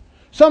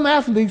 Some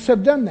athletes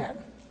have done that.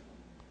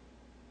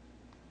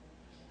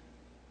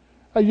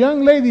 A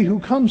young lady who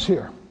comes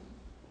here,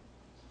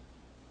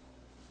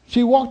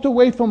 she walked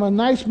away from a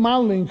nice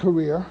modeling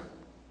career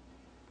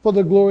for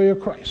the glory of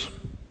Christ.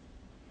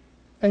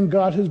 And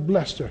God has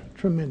blessed her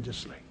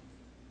tremendously.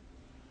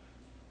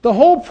 The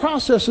whole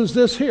process is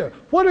this here.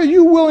 What are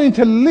you willing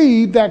to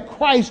leave that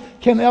Christ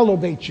can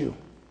elevate you?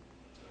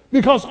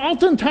 Because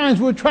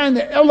oftentimes we're trying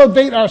to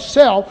elevate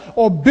ourselves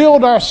or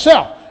build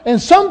ourselves. And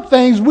some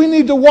things we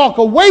need to walk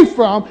away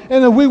from.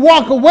 And if we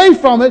walk away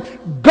from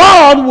it,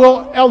 God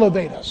will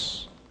elevate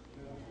us.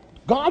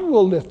 God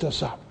will lift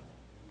us up.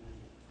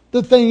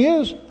 The thing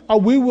is, are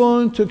we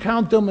willing to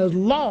count them as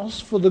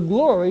loss for the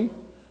glory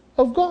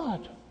of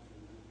God?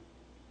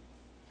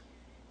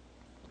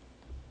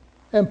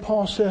 And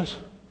Paul says,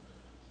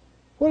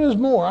 what is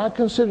more, I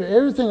consider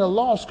everything a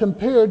loss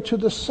compared to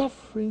the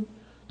suffering,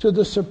 to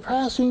the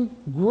surpassing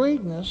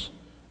greatness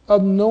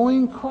of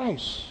knowing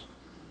Christ.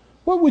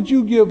 What would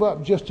you give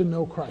up just to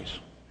know Christ?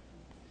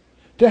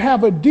 To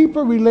have a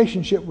deeper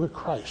relationship with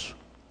Christ.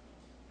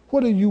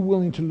 What are you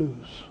willing to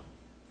lose?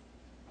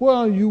 What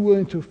are you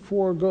willing to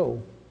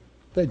forego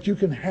that you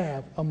can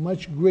have a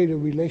much greater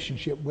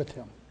relationship with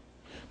him?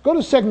 Go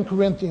to 2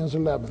 Corinthians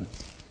 11.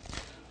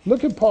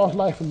 Look at Paul's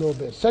life a little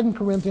bit. 2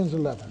 Corinthians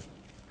 11.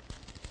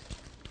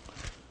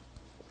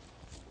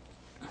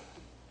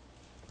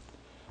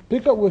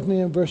 Pick up with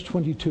me in verse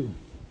 22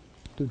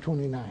 through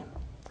 29.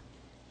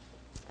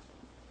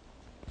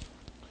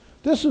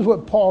 This is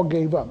what Paul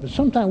gave up. But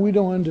sometimes we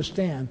don't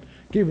understand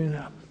giving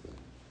up.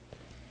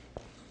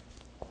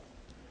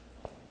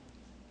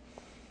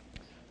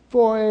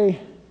 For a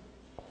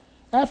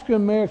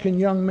African-American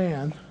young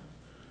man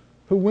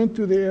who went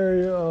through the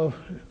area of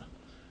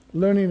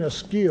learning a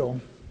skill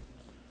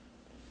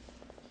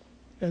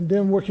and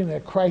then working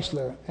at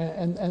Chrysler,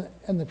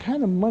 and the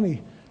kind of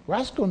money,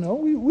 Roscoe,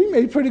 we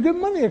made pretty good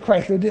money at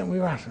Chrysler, didn't we,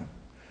 Roscoe?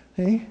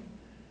 See?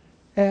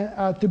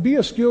 And to be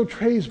a skilled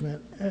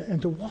tradesman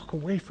and to walk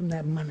away from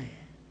that money.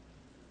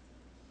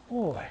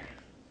 Boy.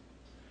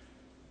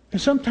 And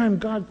sometimes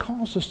God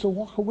calls us to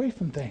walk away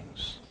from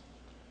things.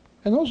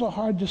 And those are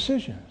hard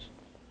decisions.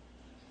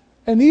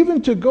 And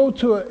even to go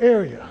to an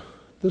area,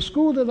 the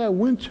school that I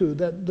went to,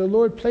 that the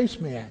Lord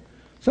placed me at,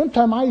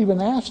 sometimes I even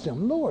asked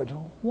him, Lord,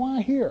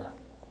 why here?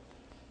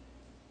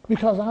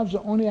 Because I was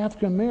the only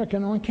African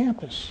American on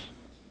campus.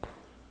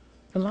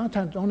 A lot of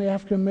times, the only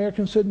African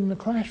American sitting in the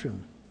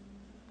classroom.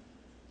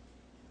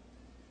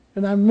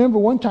 And I remember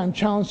one time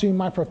challenging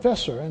my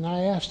professor, and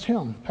I asked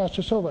him,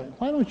 Pastor Silva,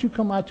 why don't you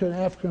come out to an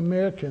African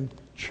American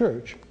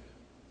church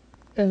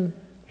and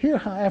hear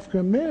how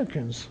African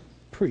Americans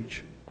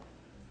preach?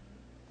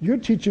 You're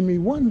teaching me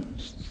one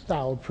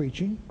style of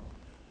preaching,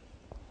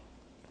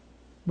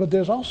 but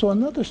there's also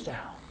another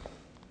style.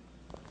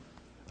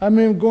 I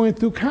remember going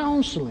through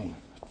counseling,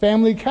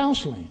 family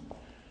counseling,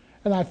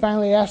 and I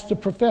finally asked the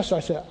professor,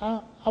 I said,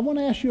 I want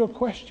to ask you a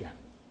question.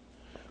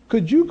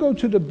 Could you go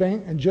to the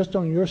bank and just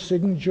on your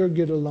signature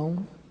get a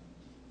loan?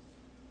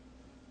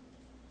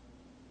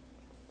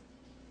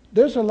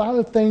 There's a lot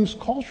of things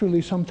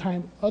culturally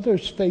sometimes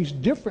others face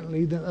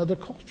differently than other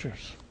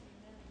cultures.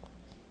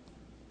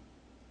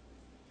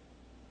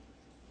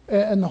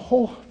 And the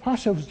whole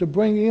process was to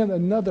bring in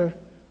another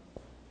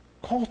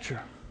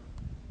culture.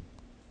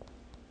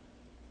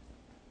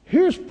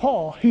 Here's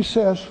Paul. He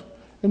says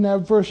in that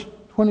verse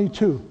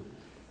 22,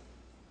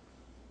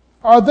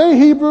 are they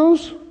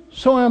Hebrews?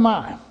 So am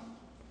I.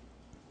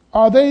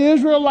 Are they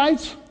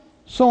Israelites?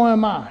 So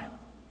am I.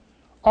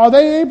 Are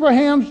they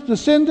Abraham's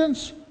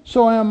descendants?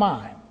 So am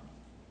I.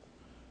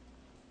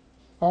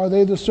 Are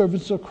they the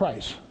servants of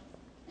Christ?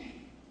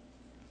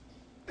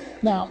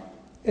 Now,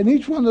 in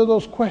each one of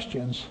those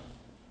questions,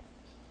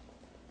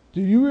 do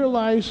you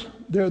realize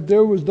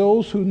there was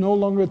those who no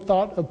longer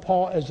thought of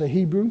Paul as a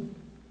Hebrew?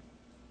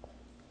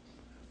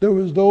 There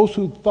was those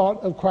who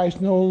thought of Christ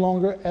no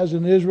longer as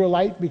an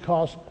Israelite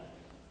because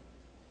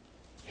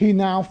he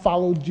now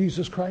followed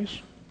Jesus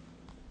Christ.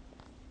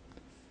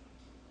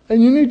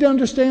 And you need to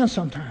understand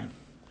sometimes,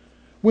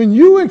 when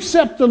you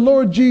accept the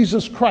Lord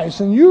Jesus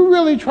Christ and you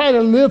really try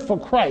to live for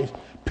Christ,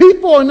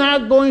 people are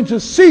not going to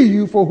see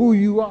you for who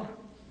you are.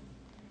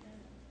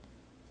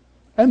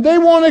 And they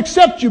won't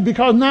accept you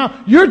because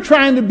now you're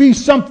trying to be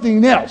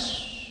something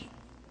else.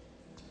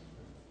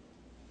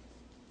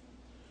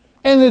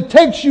 And it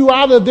takes you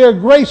out of their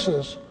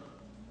graces,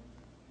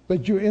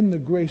 but you're in the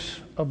grace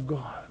of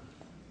God.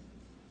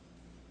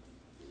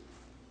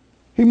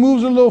 He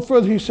moves a little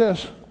further. He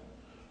says,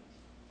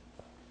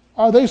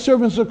 are they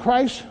servants of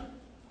Christ?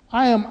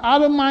 I am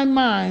out of my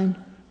mind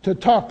to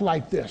talk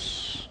like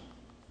this.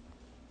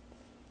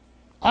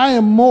 I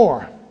am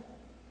more.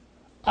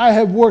 I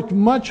have worked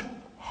much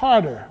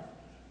harder,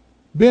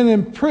 been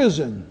in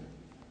prison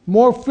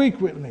more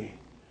frequently,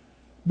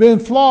 been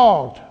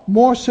flogged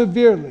more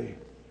severely,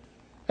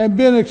 and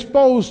been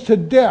exposed to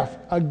death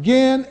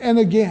again and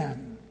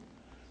again.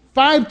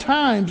 5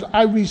 times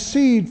I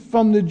received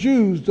from the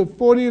Jews the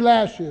 40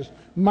 lashes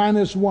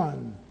minus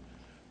 1.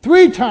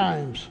 3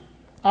 times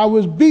I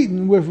was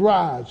beaten with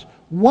rods.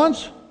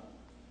 Once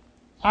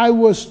I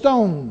was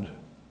stoned.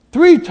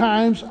 3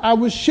 times I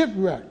was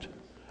shipwrecked.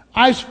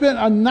 I spent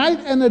a night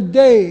and a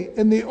day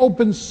in the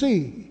open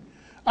sea.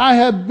 I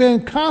have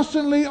been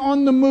constantly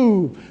on the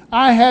move.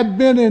 I have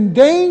been in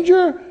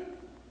danger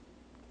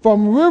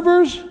from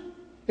rivers,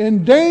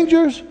 in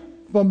dangers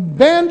from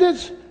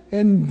bandits,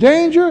 in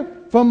danger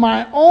from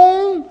my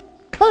own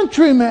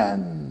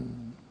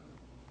countrymen.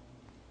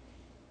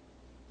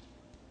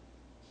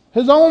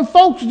 His own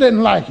folks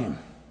didn't like him.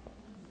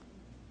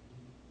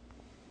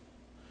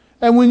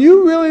 And when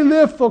you really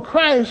live for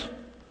Christ,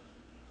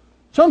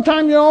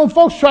 sometimes your own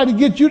folks try to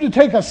get you to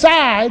take a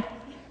side,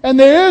 and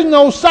there is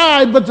no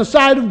side but the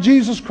side of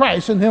Jesus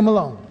Christ and Him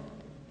alone.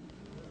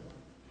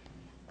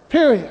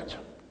 Period.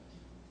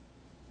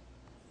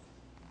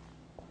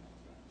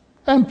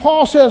 And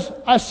Paul says,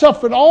 I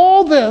suffered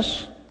all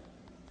this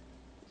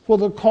for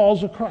the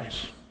cause of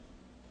Christ.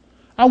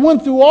 I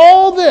went through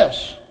all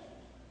this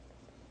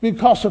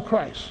because of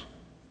Christ.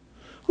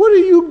 What are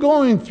you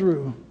going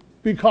through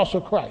because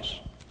of Christ?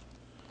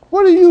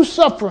 What are you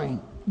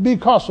suffering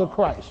because of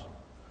Christ?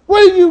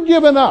 What have you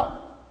given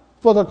up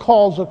for the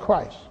cause of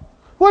Christ?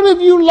 What have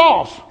you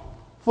lost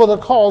for the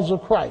cause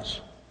of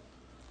Christ?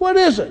 What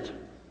is it?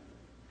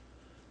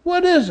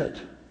 What is it?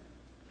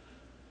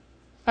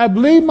 I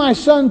believe my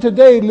son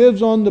today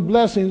lives on the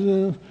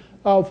blessings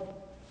of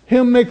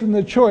him making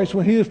the choice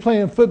when he was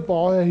playing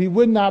football and he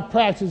would not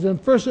practice. And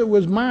first it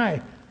was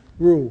my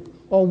rule.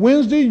 On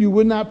Wednesday, you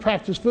would not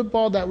practice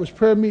football. That was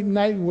prayer meeting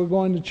night and we're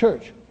going to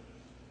church.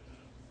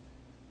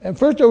 And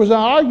first there was an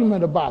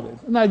argument about it.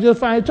 And I just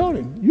finally told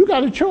him, you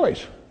got a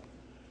choice.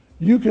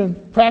 You can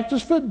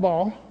practice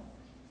football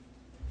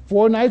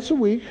 4 nights a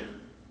week,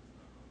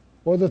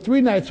 or the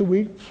 3 nights a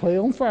week, play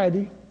on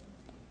Friday,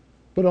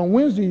 but on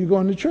Wednesday you're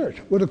going to church.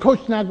 Well, the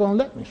coach is not going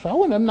to let me. So I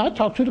went up and I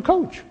talked to the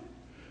coach.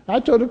 I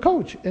told the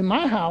coach, in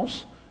my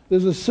house,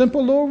 there's a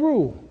simple little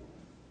rule.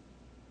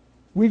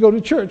 we go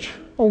to church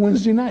on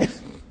Wednesday night.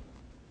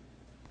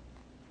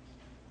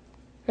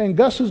 And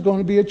Gus is going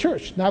to be at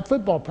church, not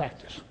football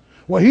practice.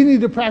 Well, he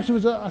needs to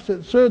practice. I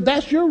said, sir,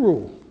 that's your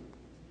rule.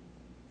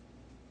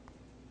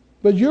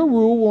 But your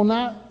rule will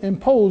not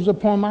impose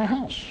upon my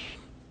house.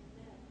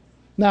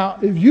 Now,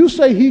 if you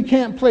say he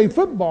can't play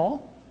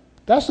football,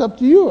 that's up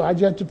to you. I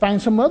just have to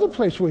find some other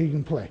place where he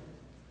can play.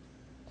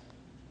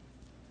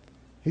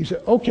 He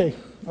said, okay,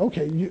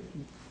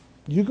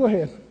 you go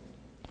ahead.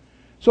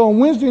 So on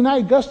Wednesday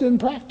night, Gus didn't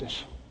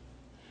practice.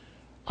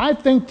 I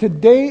think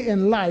today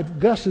in life,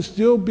 Gus is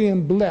still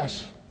being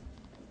blessed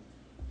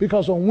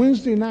because on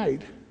Wednesday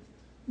night,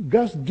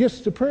 Gus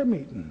gets the prayer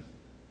meeting.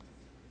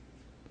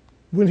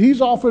 When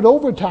he's offered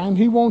overtime,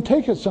 he won't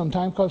take it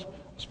sometimes, because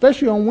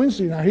especially on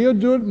Wednesday. Now, he'll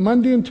do it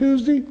Monday and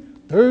Tuesday,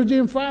 Thursday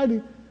and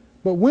Friday,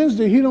 but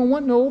Wednesday, he don't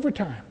want no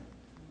overtime.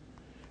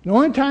 The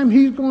only time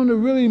he's going to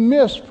really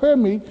miss prayer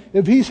meet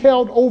if he's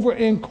held over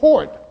in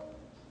court,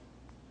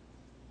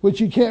 which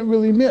he can't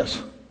really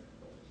miss,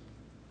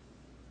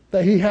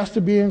 that he has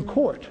to be in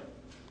court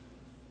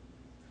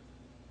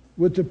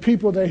with the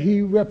people that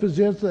he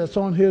represents that's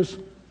on his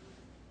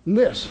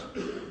list.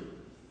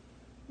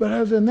 But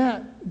other than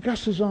that,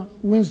 Gus is on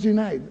Wednesday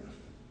night.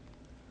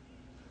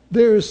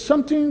 There is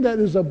something that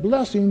is a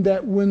blessing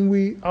that when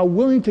we are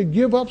willing to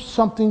give up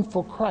something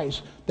for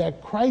Christ,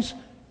 that Christ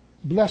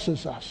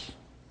blesses us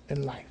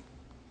in life.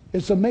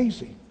 It's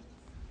amazing.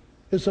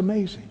 It's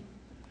amazing.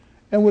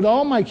 And with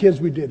all my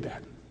kids, we did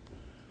that.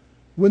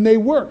 When they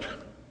worked,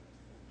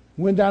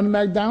 went down to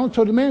McDonald's,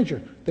 told the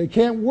manager, they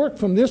can't work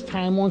from this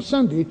time on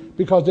Sunday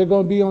because they're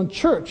going to be on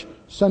church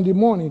Sunday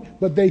morning,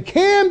 but they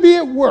can be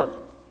at work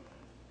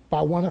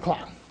by 1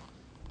 o'clock.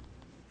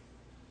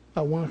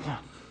 By 1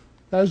 o'clock.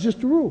 That's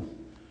just the rule.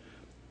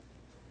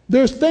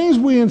 There's things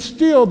we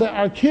instill that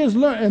our kids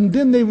learn, and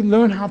then they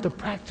learn how to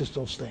practice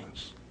those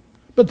things.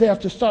 But they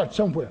have to start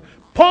somewhere.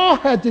 Paul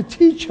had to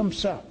teach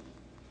himself.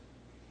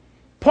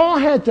 Paul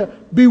had to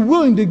be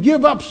willing to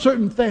give up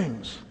certain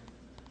things.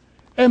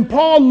 And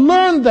Paul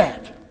learned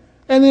that.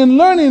 And in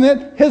learning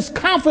it, his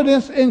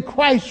confidence in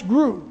Christ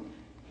grew.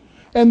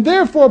 And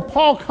therefore,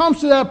 Paul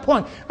comes to that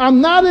point.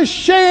 I'm not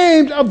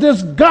ashamed of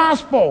this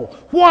gospel.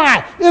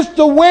 Why? It's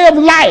the way of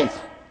life.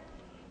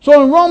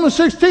 So in Romans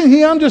 16,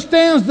 he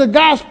understands the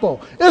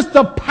gospel. It's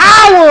the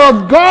power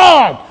of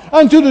God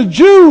unto the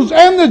Jews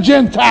and the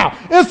Gentile.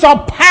 It's a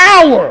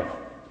power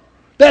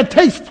that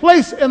takes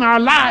place in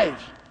our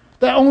lives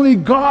that only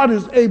God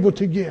is able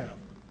to give.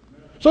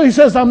 So he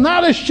says, I'm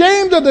not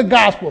ashamed of the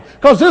gospel,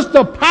 because it's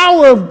the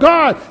power of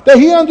God that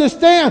he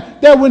understands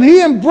that when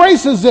he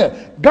embraces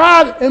it,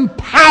 God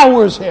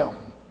empowers him.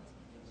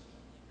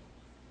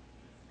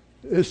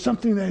 It's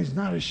something that he's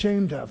not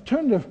ashamed of.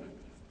 Turn to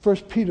 1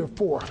 Peter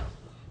 4.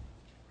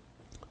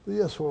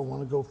 That's where I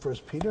want to go, 1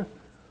 Peter.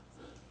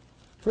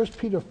 1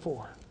 Peter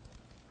 4.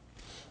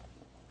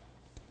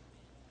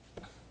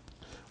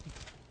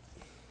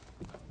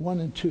 One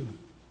and 2.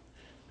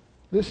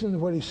 Listen to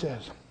what he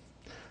says.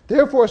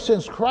 Therefore,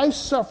 since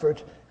Christ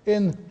suffered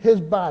in his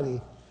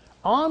body,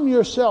 arm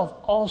yourself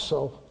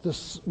also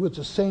with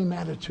the same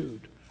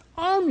attitude.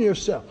 Arm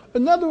yourself.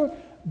 In other words,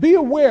 be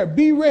aware,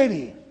 be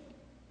ready.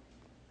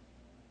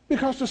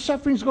 Because the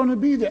suffering's going to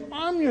be there.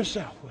 Arm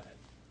yourself with it.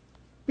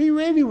 Be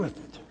ready with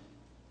it.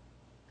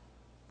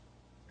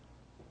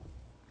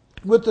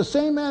 With the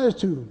same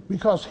attitude,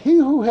 because he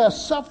who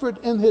has suffered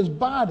in his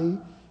body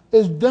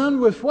is done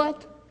with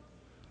what?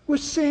 With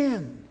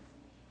sin.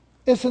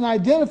 It's an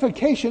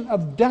identification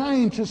of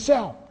dying to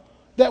self.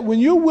 That when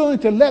you're willing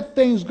to let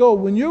things go,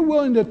 when you're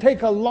willing to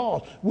take a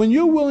loss, when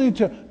you're willing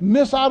to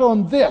miss out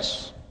on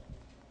this,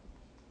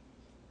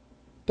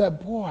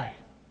 that boy,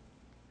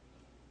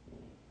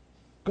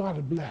 God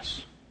will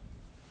bless.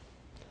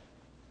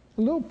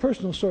 A little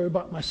personal story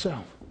about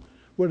myself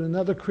with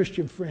another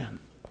Christian friend.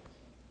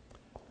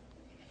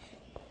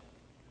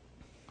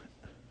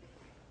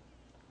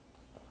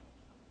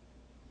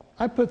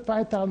 I put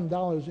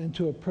 $5,000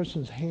 into a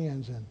person's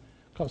hands, and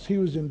because he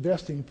was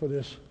investing for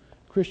this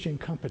Christian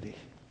company.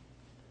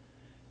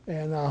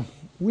 And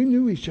we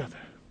knew each other.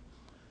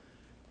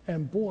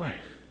 And boy,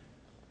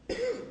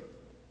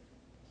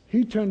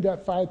 he turned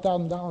that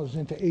 $5,000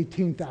 into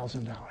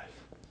 $18,000.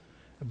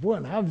 And boy,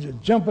 and I was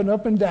just jumping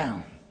up and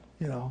down,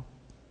 you know.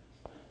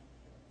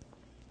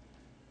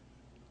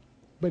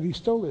 But he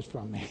stole it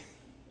from me.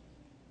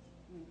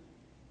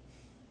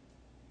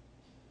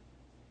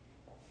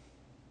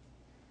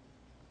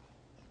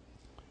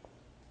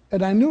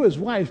 And I knew his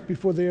wife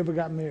before they ever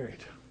got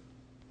married.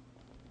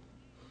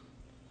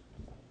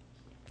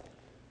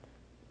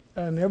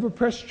 I never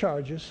pressed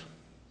charges.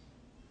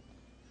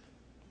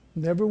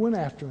 Never went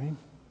after him.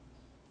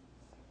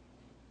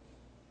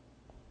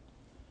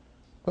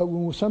 But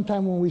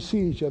sometime when we see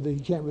each other, he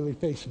can't really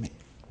face me.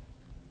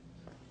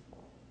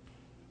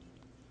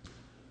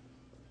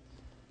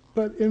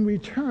 But in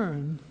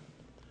return,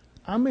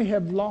 I may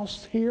have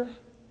lost here,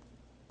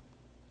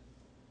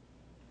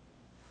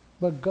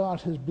 but God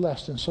has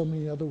blessed in so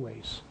many other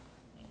ways.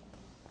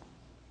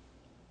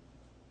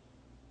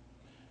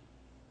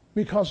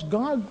 because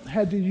God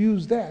had to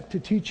use that to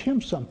teach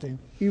him something,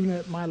 even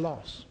at my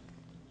loss.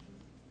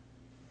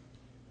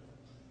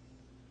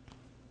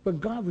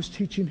 But God was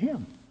teaching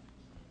him.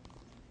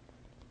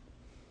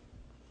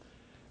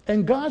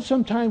 And God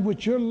sometimes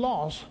with your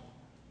loss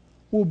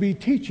will be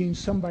teaching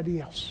somebody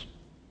else.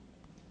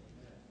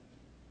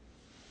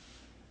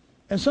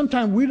 And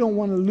sometimes we don't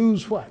want to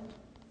lose what?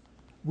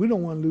 We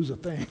don't want to lose a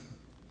thing.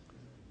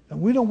 And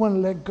we don't want to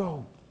let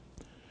go.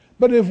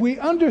 But if we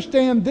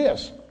understand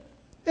this,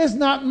 it's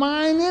not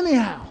mine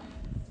anyhow.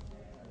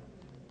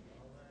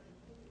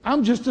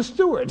 I'm just a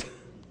steward.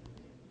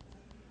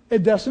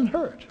 It doesn't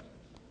hurt.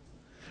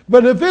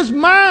 But if it's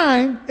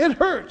mine, it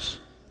hurts.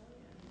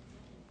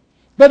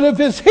 But if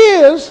it's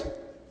his,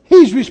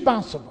 he's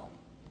responsible.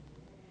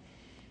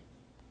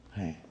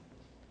 Hey.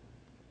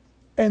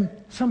 And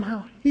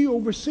somehow he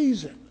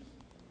oversees it.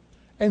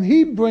 And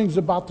he brings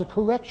about the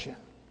correction.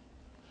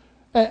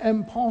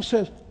 And Paul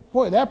says,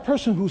 boy, that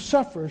person who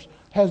suffers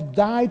has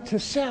died to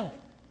self.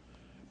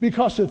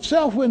 Because if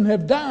self wouldn't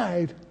have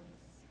died,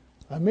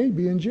 I may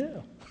be in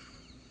jail.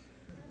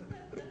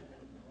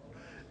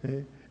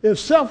 If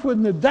self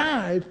wouldn't have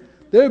died,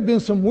 there have been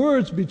some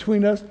words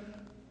between us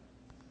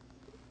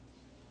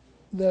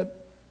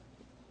that,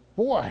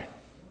 boy,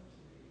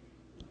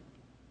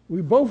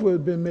 we both would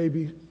have been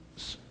maybe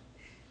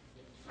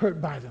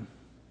hurt by them.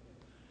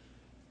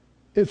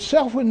 If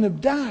self wouldn't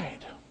have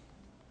died,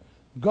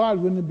 God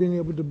wouldn't have been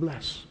able to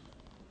bless.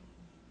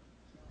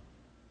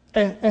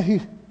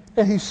 And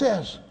he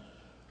says,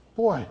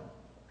 boy,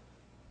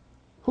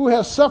 who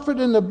has suffered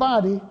in the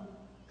body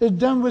is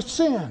done with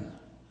sin.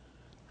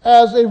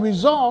 As a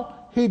result,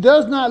 he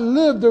does not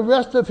live the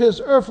rest of his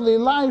earthly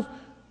life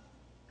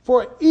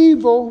for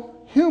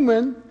evil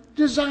human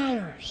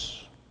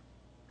desires,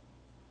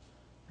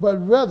 but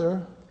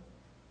rather,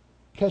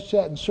 catch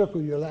that and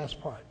circle your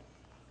last part,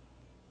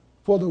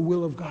 for the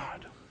will of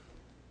God.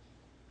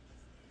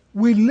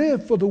 We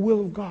live for the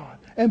will of God.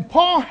 And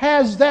Paul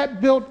has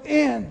that built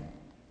in.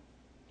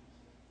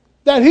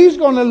 That he's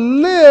going to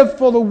live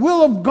for the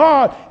will of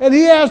God. And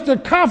he has the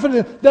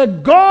confidence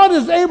that God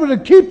is able to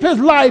keep his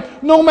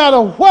life no matter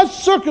what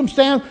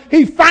circumstance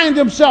he finds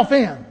himself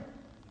in.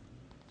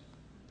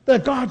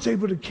 That God's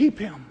able to keep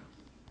him.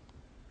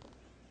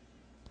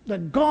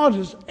 That God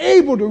is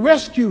able to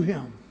rescue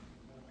him.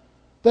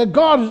 That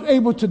God is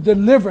able to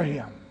deliver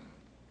him.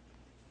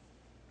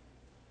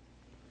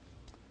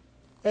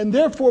 And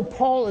therefore,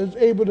 Paul is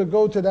able to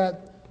go to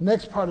that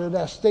next part of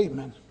that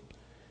statement.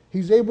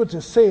 He's able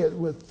to say it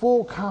with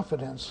full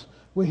confidence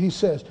when he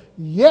says,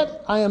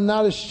 yet I am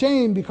not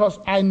ashamed because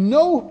I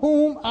know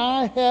whom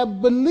I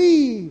have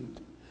believed.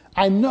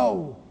 I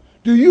know.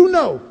 Do you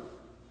know?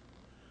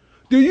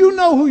 Do you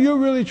know who you're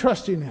really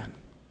trusting in?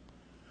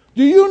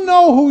 Do you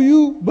know who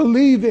you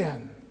believe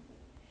in?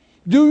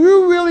 Do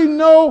you really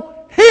know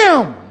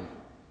him?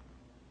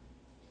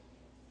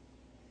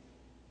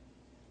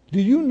 Do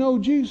you know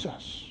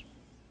Jesus?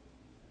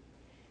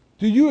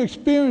 Do you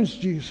experience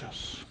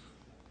Jesus?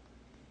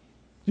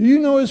 Do you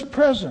know his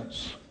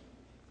presence?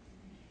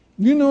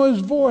 Do you know his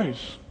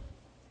voice?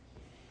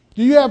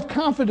 Do you have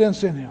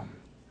confidence in him?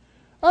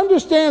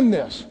 Understand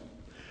this.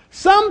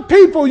 Some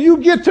people you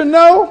get to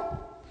know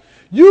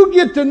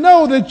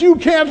that you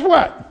can't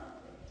what?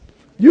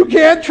 You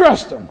can't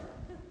trust them.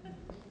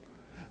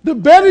 The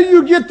better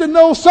you get to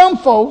know some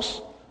folks,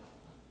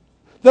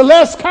 the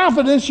less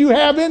confidence you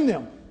have in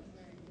them.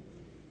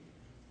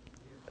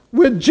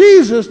 With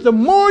Jesus, the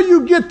more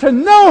you get to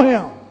know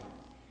him,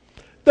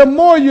 the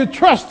more you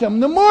trust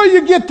him. The more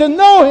you get to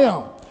know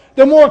him,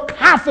 the more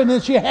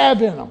confidence you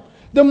have in him.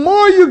 The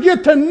more you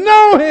get to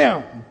know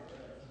him,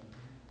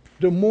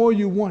 the more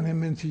you want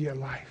him into your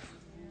life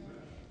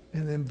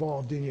and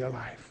involved in your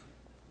life.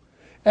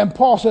 And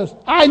Paul says,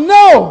 I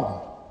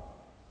know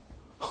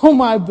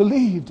whom I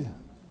believed in.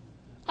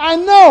 I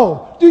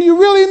know. Do you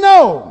really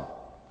know?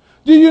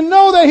 Do you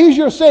know that he's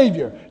your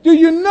Savior? Do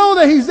you know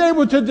that he's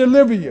able to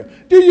deliver you?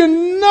 Do you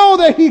know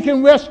that he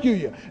can rescue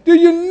you? Do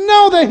you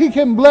know that he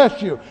can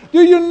bless you?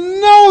 Do you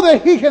know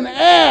that he can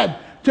add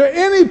to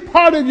any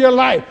part of your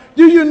life?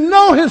 Do you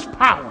know his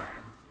power?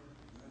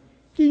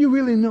 Do you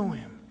really know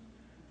him?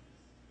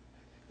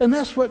 And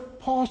that's what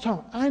Paul's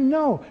talking about. I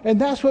know.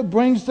 And that's what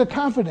brings the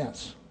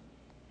confidence.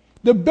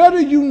 The better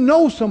you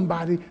know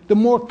somebody, the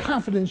more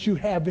confidence you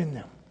have in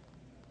them.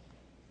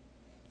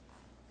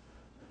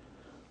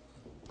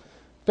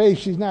 Faith,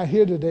 she's not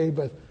here today,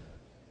 but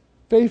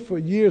Faith for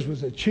years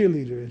was a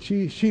cheerleader, and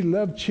she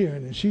loved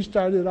cheering. And she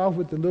started off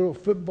with the little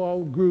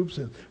football groups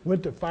and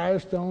went to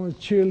Firestone,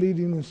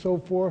 cheerleading and so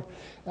forth.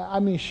 I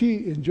mean,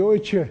 she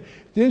enjoyed cheering.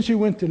 Then she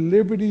went to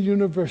Liberty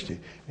University,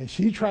 and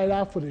she tried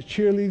out for the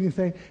cheerleading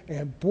thing,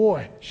 and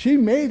boy, she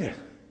made it.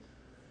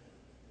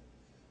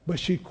 But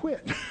she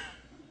quit.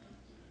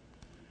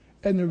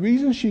 And the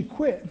reason she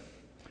quit,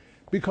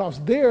 because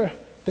there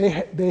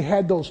they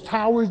had those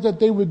towers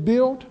that they would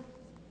build,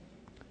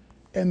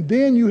 and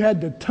then you had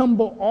to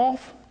tumble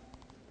off.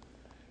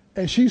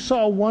 And she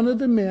saw one of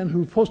the men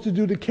who's supposed to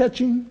do the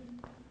catching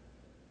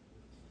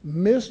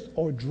missed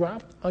or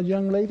dropped a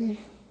young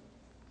lady.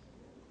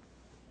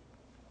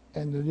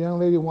 And the young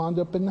lady wound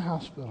up in the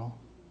hospital,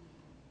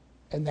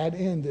 and that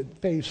ended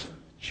Faith's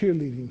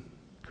cheerleading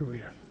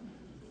career.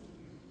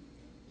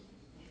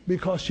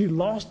 Because she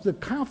lost the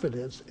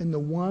confidence in the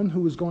one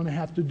who was going to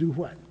have to do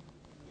what?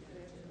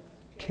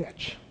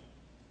 Catch.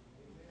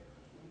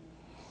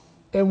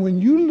 And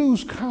when you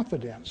lose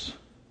confidence,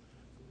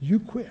 you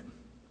quit.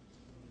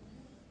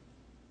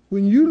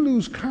 When you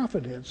lose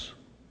confidence,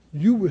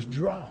 you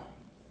withdraw.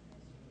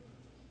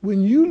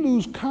 When you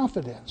lose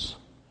confidence,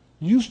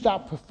 you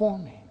stop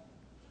performing.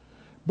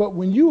 But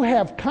when you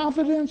have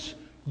confidence,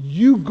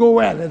 you go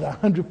at it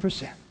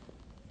 100%.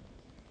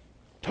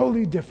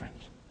 Totally different.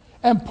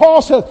 And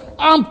Paul says,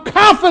 I'm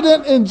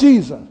confident in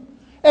Jesus.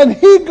 And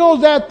he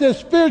goes at this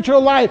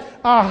spiritual life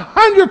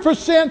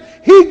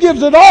 100%. He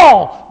gives it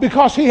all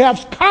because he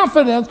has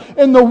confidence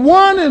in the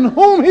one in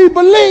whom he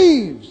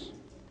believes.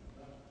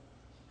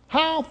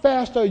 How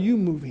fast are you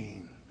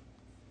moving?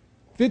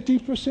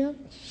 50%?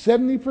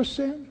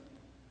 70%?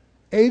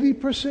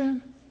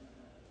 80%?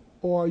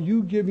 Or are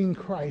you giving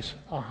Christ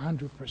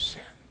 100%?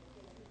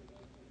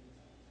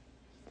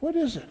 What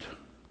is it?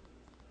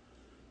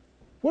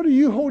 What are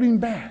you holding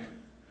back?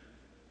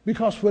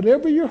 Because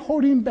whatever you're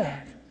holding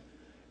back,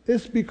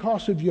 it's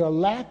because of your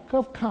lack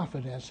of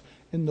confidence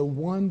in the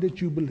one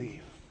that you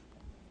believe.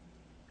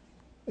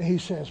 And he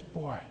says,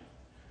 boy,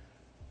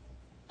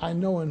 I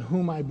know in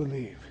whom I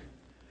believe.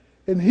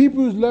 In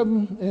Hebrews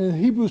 11, in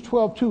Hebrews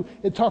 12:2,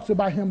 it talks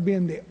about him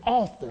being the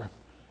author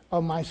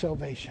of my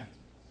salvation.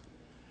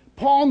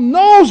 Paul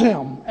knows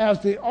him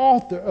as the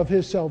author of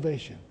his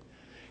salvation.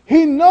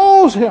 He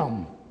knows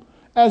him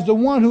as the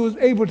one who is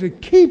able to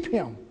keep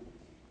him.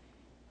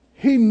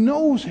 He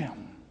knows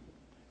him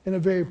in a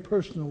very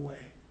personal way.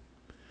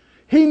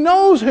 He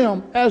knows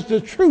him as the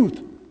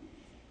truth.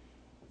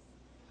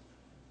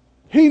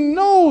 He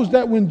knows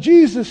that when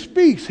Jesus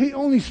speaks, he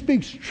only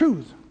speaks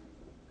truth.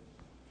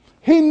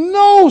 He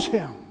knows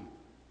him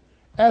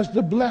as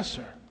the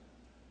blesser,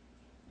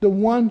 the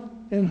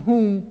one in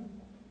whom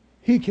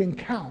he can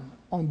count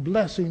on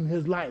blessing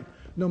his life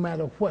no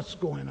matter what's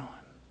going on.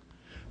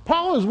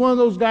 Paul is one of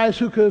those guys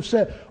who could have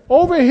said,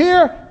 over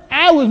here,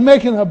 I was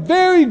making a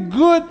very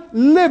good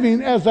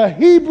living as a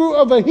Hebrew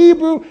of a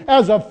Hebrew,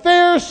 as a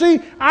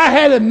Pharisee. I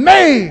had it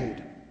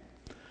made.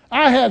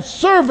 I had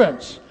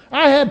servants.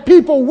 I had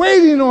people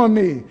waiting on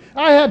me.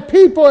 I had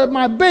people at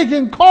my beck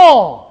and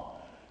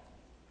call.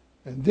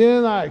 And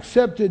then I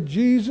accepted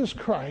Jesus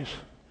Christ,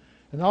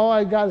 and all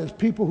I got is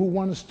people who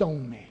want to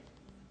stone me.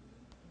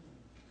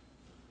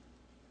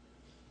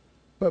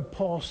 But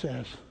Paul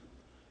says,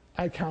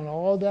 I count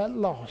all that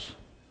loss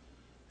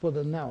for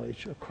the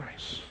knowledge of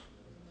Christ.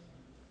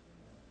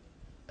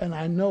 And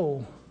I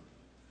know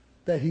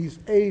that he's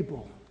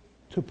able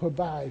to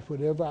provide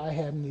whatever I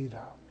have need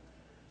of.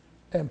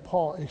 And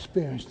Paul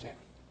experienced it.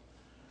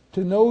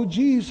 To know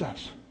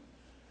Jesus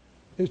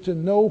is to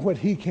know what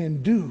he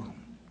can do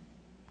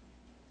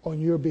on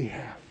your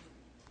behalf.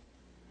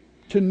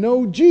 To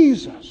know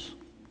Jesus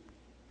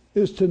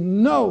is to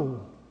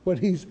know what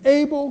he's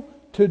able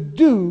to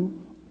do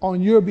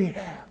on your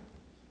behalf.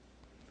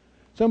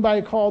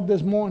 Somebody called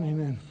this morning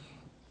and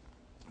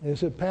they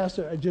said,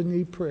 Pastor, I just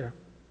need prayer.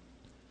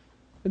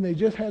 And they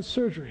just had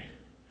surgery.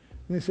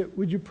 And they said,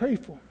 would you pray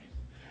for me?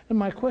 And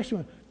my question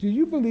was, do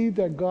you believe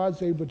that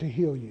God's able to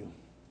heal you?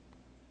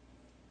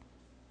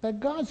 That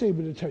God's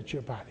able to touch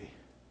your body?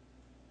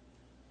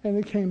 And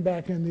it came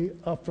back in the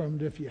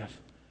affirmative yes.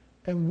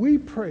 And we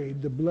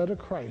prayed the blood of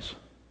Christ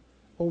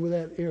over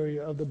that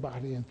area of the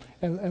body.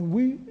 And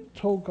we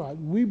told God,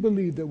 we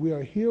believe that we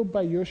are healed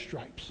by your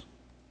stripes.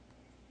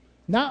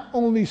 Not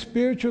only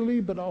spiritually,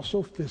 but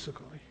also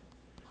physically.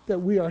 That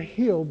we are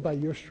healed by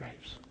your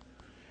stripes.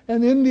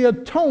 And in the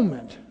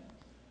atonement,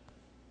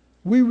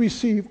 we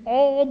receive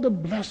all the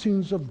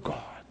blessings of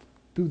God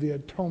through the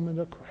atonement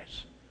of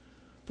Christ.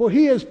 For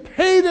he has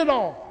paid it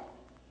all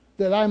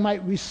that I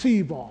might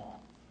receive all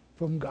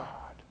from God.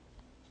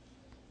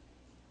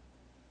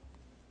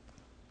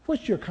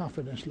 What's your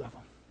confidence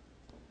level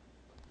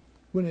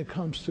when it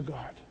comes to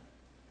God?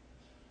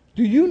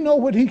 Do you know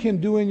what he can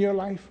do in your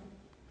life?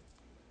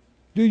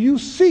 Do you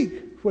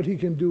seek what he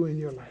can do in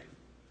your life?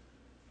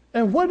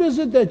 And what is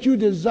it that you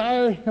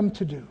desire him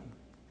to do?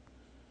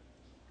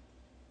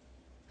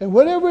 And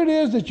whatever it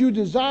is that you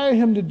desire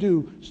him to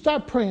do,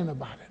 start praying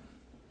about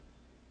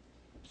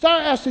it.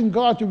 Start asking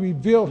God to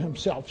reveal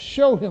himself,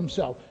 show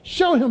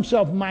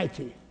himself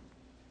mighty.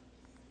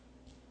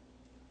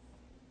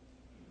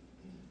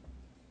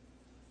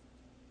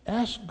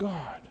 Ask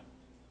God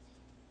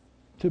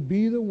to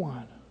be the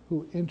one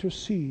who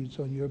intercedes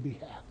on your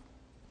behalf.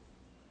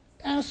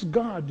 Ask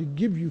God to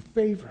give you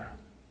favor.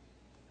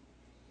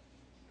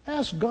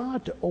 Ask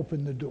God to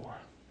open the door.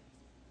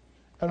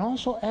 And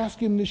also ask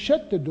him to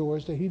shut the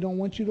doors that he don't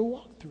want you to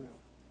walk through.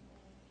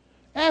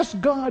 Ask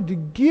God to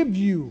give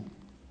you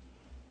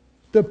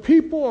the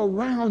people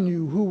around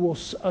you who will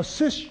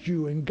assist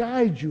you and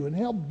guide you and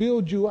help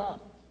build you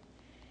up.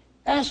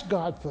 Ask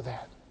God for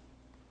that.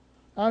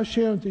 I was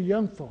sharing with the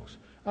young folks.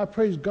 I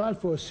praise God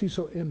for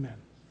Cecil Inman.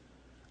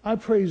 I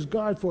praise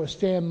God for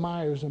Stan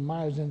Myers and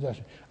Myers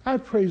Industries. I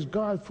praise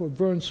God for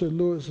Vern Sir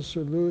Lewis and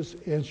Sir Lewis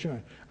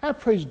Insurance. I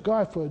praise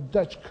God for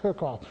Dutch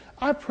Kirkhoff.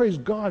 I praise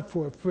God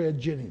for Fred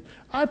Jennings.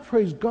 I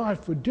praise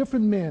God for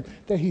different men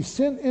that he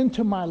sent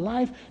into my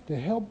life to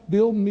help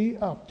build me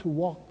up to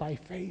walk by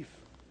faith.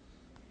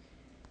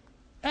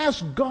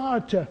 Ask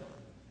God to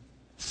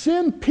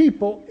send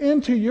people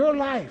into your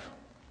life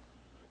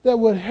that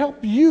would help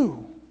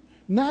you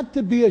not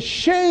to be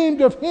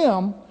ashamed of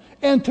him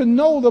and to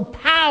know the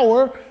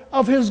power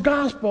of his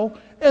gospel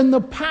and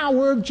the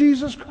power of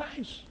Jesus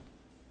Christ.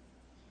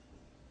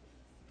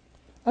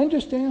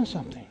 Understand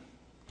something.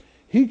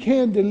 He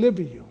can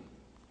deliver you.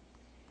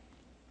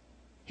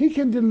 He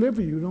can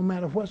deliver you no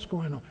matter what's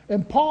going on.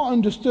 And Paul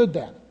understood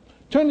that.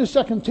 Turn to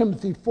 2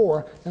 Timothy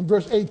 4 and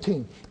verse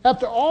 18.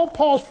 After all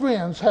Paul's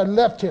friends had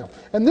left him,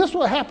 and this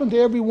will happen to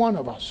every one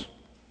of us.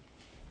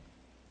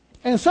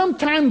 And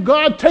sometimes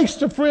God takes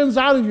the friends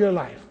out of your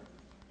life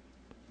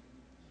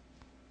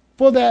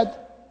for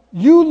that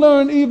you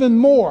learn even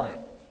more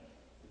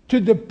to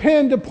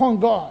depend upon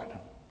God.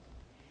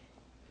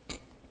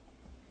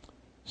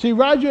 See,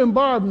 Roger and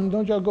Barb,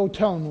 don't y'all go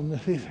telling them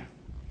this either.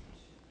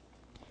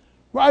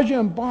 Roger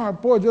and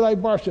Barb, boy, just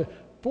like Barb said,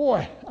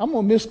 boy, I'm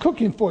going to miss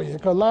cooking for you.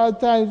 Because a lot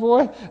of times,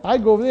 boy, I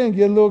go over there and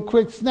get a little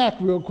quick snack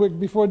real quick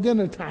before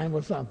dinner time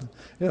or something,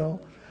 you know.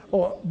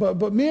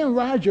 But me and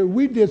Roger,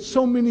 we did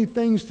so many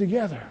things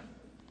together.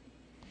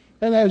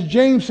 And as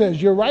James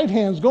says, your right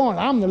hand's gone.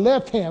 I'm the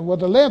left hand. Well,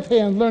 the left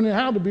hand's learning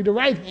how to be the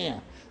right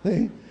hand.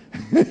 See?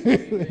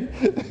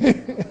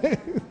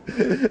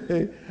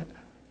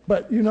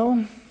 But, you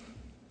know,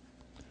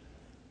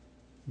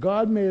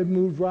 God may have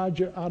moved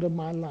Roger out of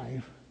my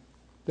life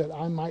that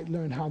I might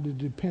learn how to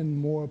depend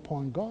more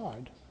upon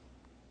God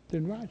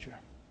than Roger.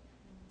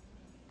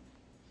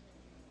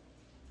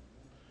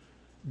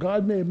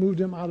 God may have moved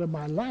him out of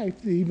my life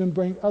to even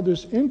bring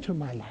others into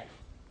my life.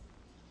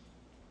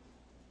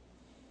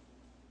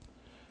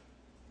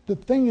 The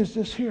thing is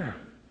this here.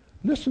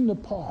 Listen to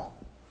Paul.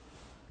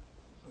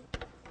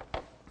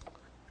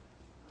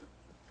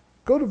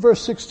 Go to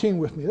verse 16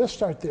 with me. Let's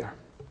start there.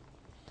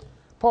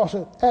 Paul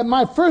said, at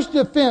my first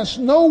defense,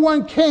 no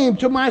one came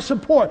to my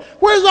support.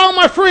 Where's all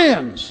my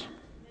friends?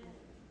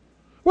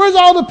 Where's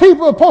all the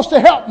people who are supposed to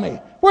help me?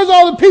 Where's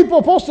all the people who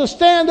are supposed to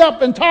stand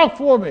up and talk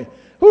for me?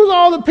 Who's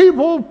all the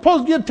people who are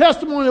supposed to give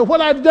testimony of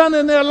what I've done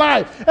in their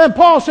life? And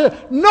Paul said,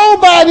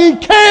 nobody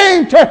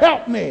came to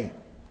help me.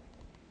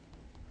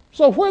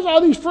 So where's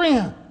all these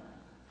friends?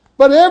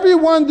 But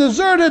everyone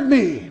deserted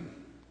me.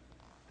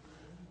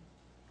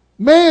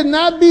 May it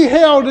not be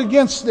held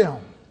against them.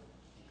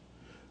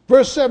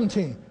 Verse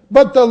 17,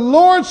 but the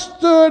Lord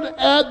stood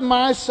at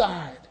my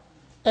side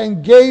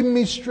and gave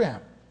me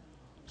strength,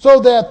 so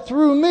that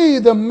through me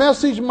the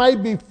message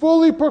might be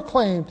fully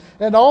proclaimed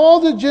and all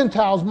the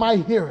Gentiles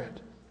might hear it.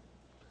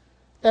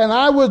 And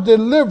I was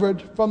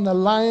delivered from the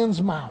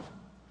lion's mouth.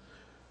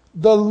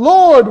 The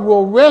Lord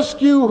will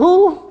rescue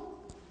who?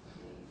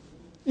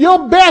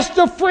 Your best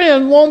of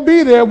friend won't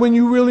be there when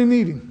you really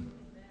need him.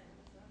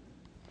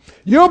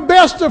 Your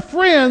best of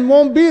friend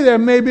won't be there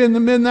maybe in the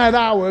midnight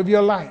hour of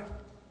your life.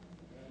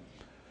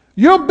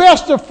 Your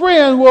best of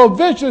friend will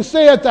eventually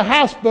say at the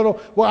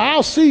hospital, well,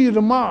 I'll see you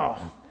tomorrow.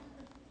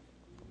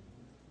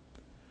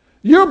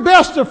 Your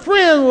best of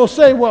friend will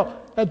say,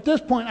 well, at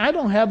this point, I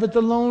don't have it to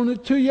loan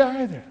it to you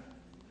either.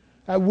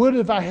 I would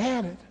if I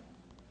had it.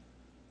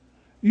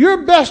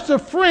 Your best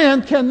of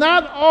friend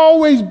cannot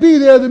always be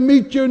there to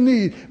meet your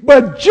need.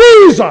 But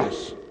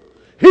Jesus,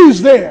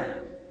 he's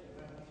there.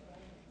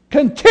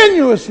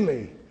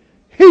 Continuously,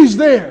 he's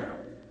there.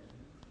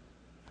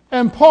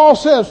 And Paul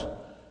says,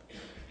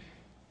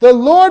 the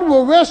Lord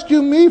will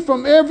rescue me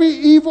from every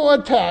evil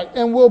attack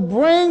and will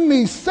bring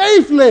me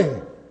safely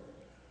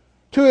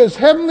to his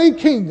heavenly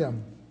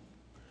kingdom.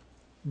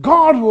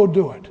 God will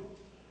do it.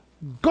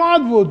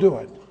 God will do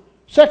it.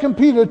 2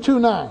 Peter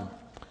 2:9.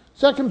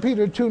 2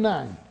 Peter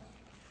 2:9.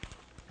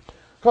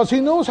 Because he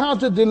knows how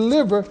to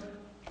deliver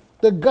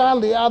the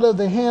godly out of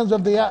the hands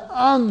of the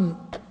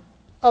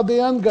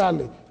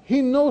ungodly.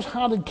 He knows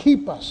how to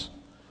keep us.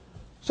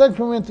 2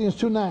 Corinthians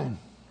 2:9.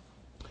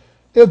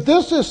 If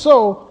this is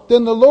so,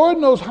 then the Lord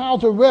knows how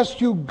to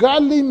rescue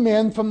godly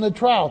men from the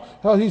trial.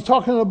 He's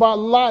talking about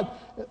Lot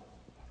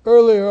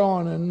earlier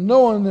on and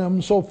knowing them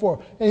and so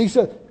forth. And he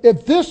said,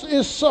 if this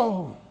is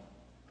so,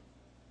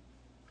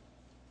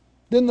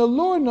 then the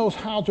Lord knows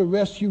how to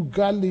rescue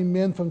godly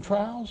men from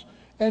trials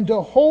and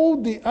to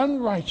hold the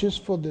unrighteous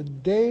for the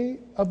day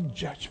of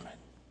judgment.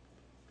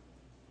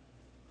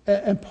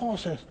 And Paul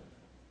says,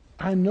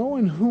 I know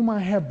in whom I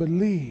have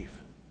believed,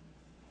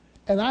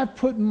 and I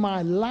put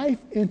my life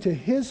into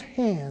his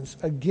hands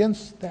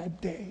against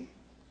that day.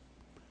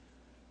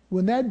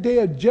 When that day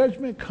of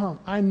judgment comes,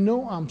 I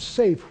know I'm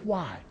safe.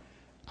 Why?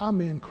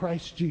 I'm in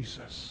Christ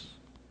Jesus.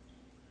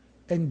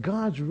 And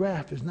God's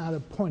wrath is not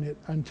appointed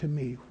unto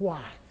me.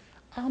 Why?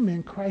 I'm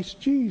in Christ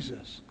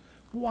Jesus.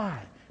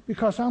 Why?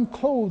 Because I'm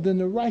clothed in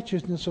the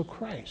righteousness of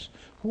Christ.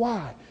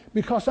 Why?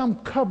 Because I'm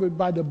covered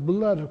by the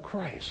blood of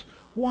Christ.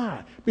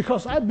 Why?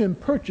 Because I've been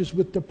purchased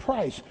with the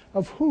price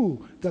of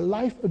who? The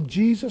life of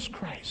Jesus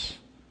Christ.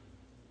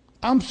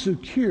 I'm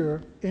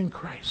secure in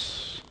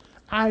Christ.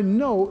 I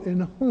know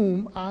in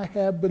whom I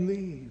have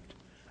believed.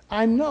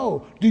 I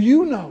know. Do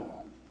you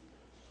know?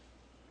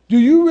 Do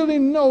you really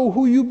know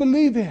who you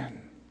believe in?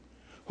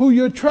 Who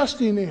you're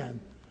trusting in?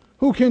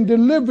 Who can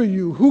deliver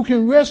you? Who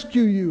can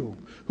rescue you?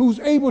 Who's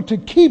able to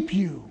keep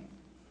you?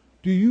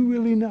 Do you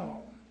really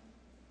know?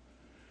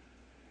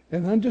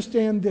 And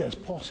understand this.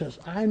 Paul says,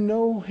 I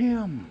know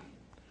him.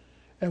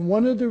 And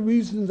one of the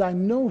reasons I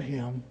know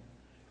him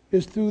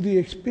is through the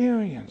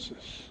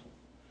experiences.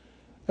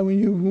 And when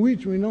you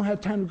read, we don't have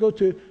time to go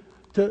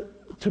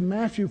to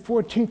Matthew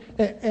 14,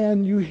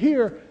 and you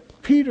hear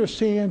Peter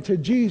saying to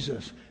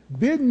Jesus,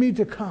 bid me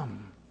to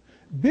come.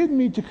 Bid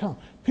me to come.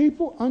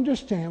 People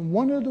understand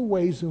one of the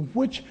ways in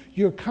which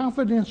your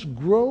confidence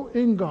grow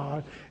in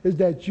God is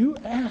that you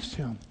ask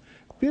him,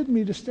 bid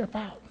me to step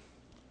out.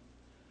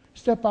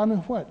 Step out in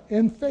what?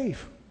 In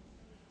faith.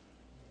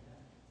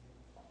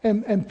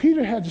 And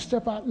Peter had to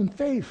step out in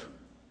faith.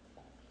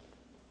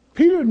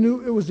 Peter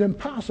knew it was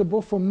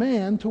impossible for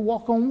man to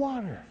walk on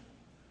water.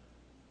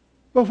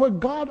 But what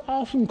God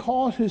often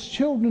calls his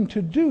children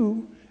to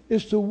do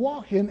is to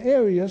walk in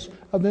areas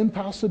of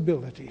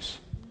impossibilities.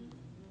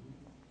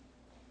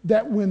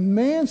 That when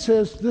man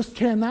says this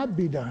cannot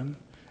be done,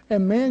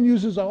 and man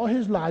uses all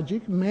his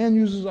logic, man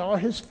uses all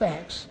his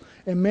facts,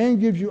 and man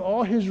gives you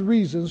all his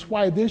reasons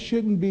why this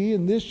shouldn't be,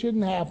 and this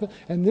shouldn't happen,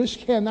 and this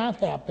cannot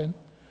happen,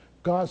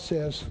 God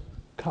says,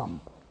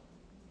 come.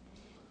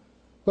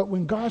 But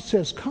when God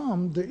says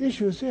come, the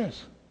issue is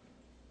this: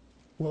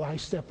 will I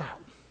step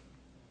out?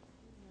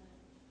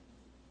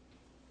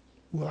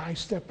 Will I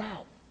step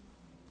out?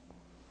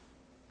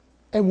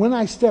 And when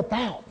I step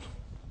out,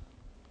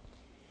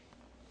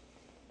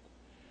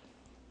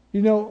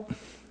 you know,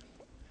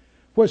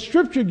 what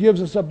Scripture gives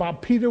us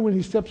about Peter when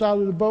he steps out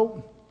of the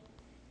boat,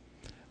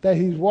 that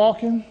he's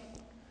walking,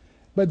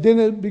 but then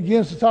it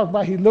begins to talk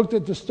about he looked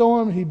at the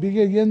storm, he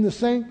began to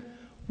sink.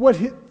 What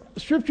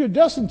Scripture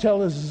doesn't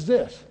tell us is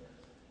this: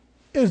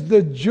 is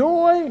the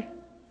joy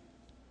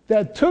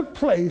that took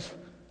place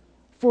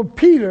for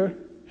Peter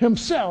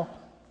himself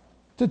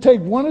to take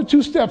one or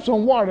two steps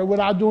on water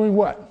without doing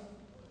what?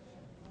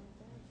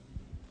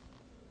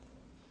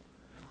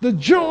 The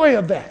joy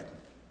of that.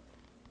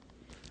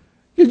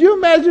 Could you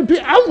imagine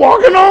Peter? I'm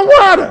walking on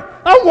water.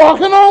 I'm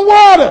walking on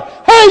water.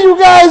 Hey, you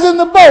guys in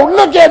the boat,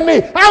 look at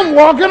me. I'm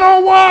walking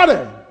on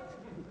water.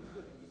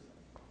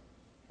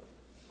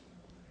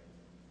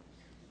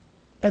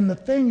 And the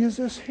thing is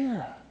this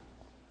here.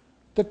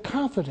 The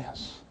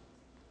confidence.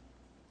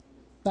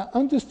 Now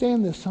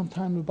understand this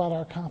sometime about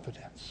our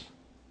confidence.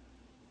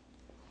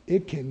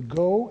 It can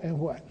go and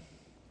what?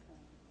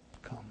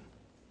 Come.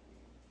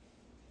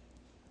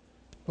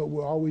 But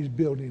we're always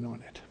building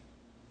on it.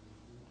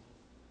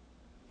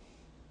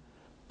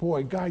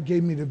 Boy, God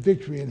gave me the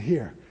victory in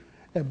here.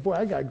 And boy,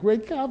 I got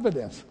great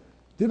confidence.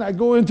 Then I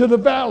go into the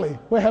valley.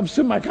 What happens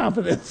to my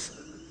confidence?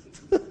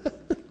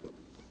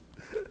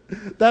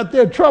 That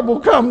their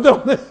trouble come,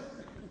 don't it?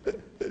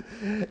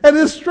 And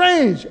it's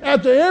strange.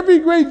 After every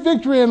great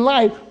victory in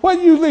life, what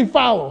usually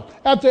follows?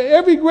 After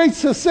every great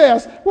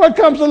success, what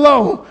comes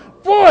along?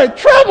 Boy,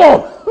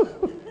 trouble!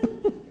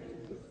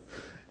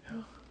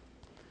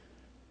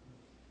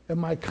 And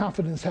my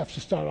confidence has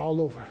to start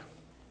all over.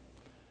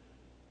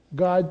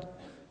 God,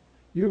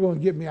 you're going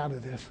to get me out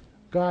of this.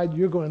 God,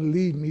 you're going to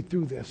lead me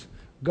through this.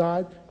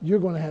 God, you're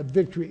going to have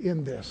victory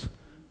in this.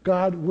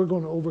 God, we're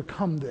going to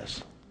overcome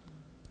this.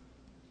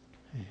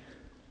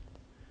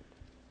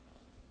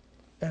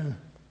 And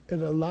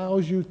it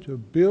allows you to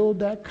build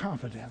that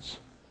confidence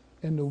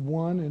in the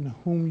one in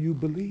whom you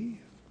believe.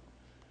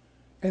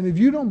 And if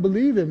you don't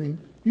believe in him,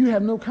 you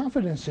have no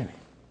confidence in him.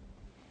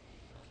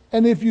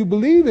 And if you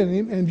believe in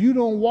him and you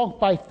don't walk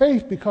by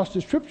faith, because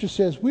the Scripture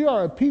says we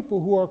are a people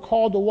who are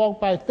called to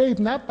walk by faith,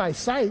 not by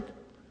sight,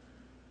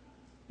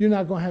 you're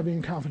not going to have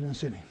any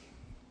confidence in him.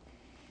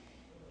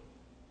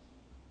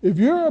 If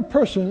you're a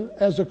person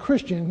as a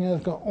Christian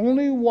that can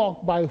only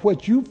walk by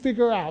what you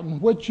figure out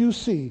and what you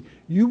see,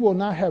 you will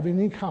not have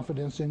any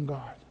confidence in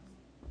God.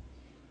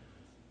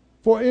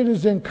 For it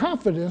is in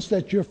confidence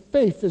that your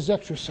faith is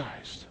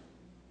exercised.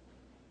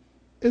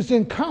 It's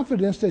in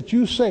confidence that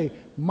you say,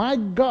 my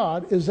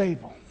God is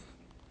able.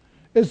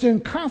 It's in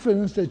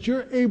confidence that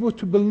you're able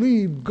to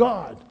believe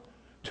God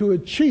to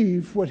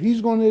achieve what he's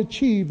going to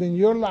achieve in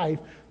your life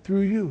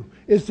through you.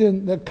 It's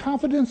in the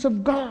confidence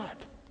of God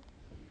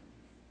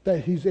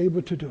that he's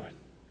able to do it.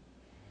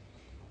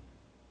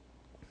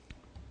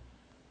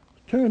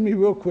 Turn with me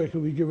real quick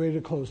as we get ready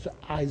to close to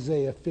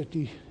Isaiah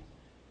 50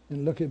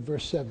 and look at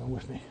verse 7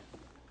 with me.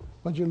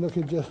 Why don't you look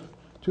at just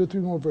 2 or 3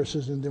 more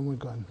verses and then we're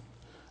going.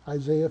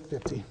 Isaiah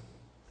 50.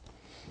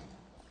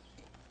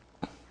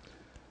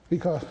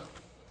 Because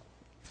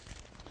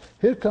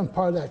here comes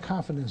part of that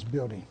confidence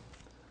building.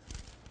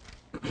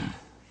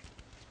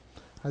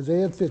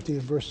 Isaiah 50,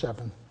 verse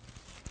 7.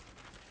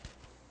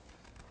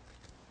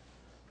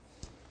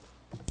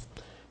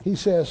 He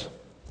says,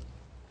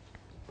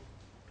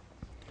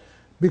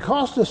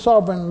 Because the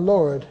sovereign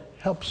Lord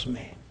helps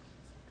me.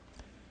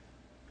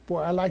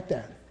 Boy, I like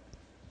that.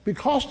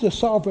 Because the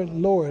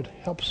sovereign Lord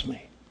helps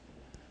me.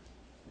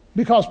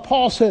 Because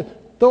Paul said,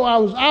 though I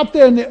was out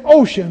there in the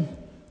ocean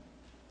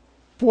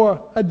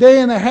for a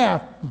day and a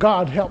half,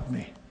 God helped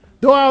me.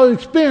 Though I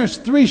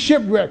experienced 3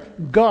 shipwrecks,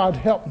 God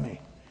helped me.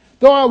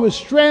 Though I was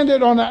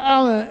stranded on an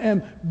island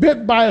and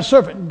bit by a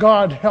serpent,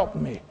 God helped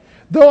me.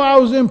 Though I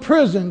was in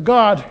prison,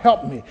 God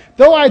helped me.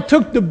 Though I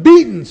took the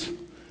beatings,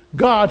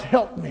 God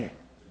helped me.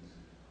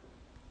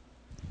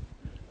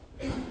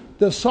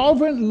 The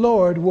sovereign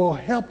Lord will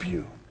help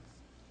you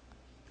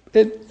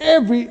in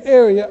every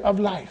area of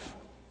life.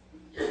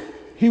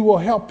 He will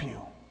help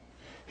you.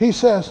 He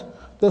says,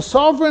 the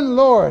sovereign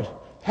Lord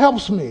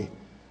helps me.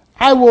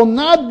 I will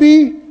not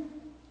be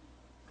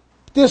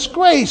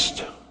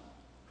disgraced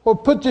or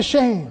put to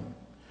shame.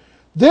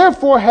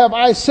 Therefore have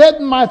I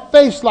set my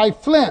face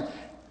like flint.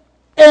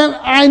 And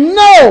I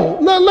know,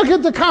 look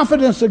at the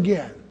confidence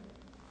again.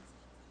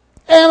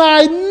 And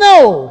I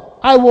know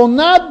I will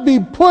not be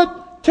put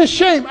to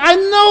shame. I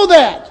know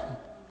that.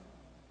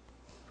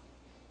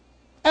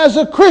 As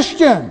a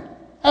Christian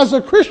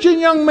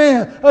young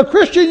man, a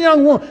Christian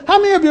young woman, how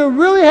many of you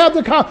really have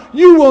the confidence?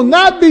 You will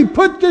not be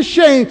put to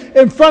shame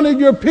in front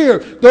of your peer.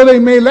 Though they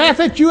may laugh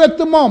at you at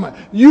the moment,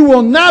 you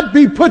will not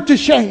be put to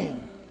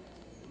shame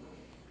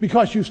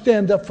because you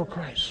stand up for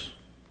Christ.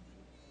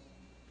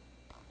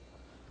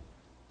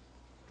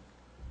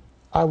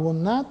 I will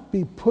not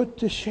be put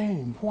to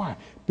shame. Why?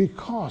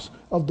 Because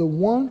of the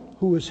one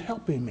who is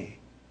helping me.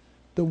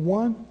 The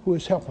one who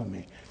is helping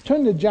me.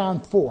 Turn to John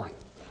 4,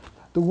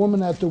 the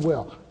woman at the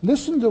well.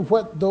 Listen to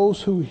what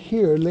those who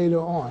hear later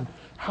on,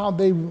 how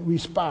they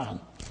respond.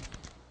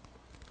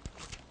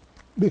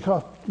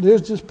 Because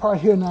there's this part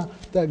here now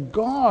that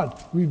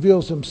God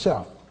reveals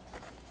himself.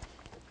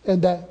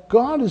 And that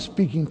God is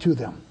speaking to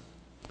them.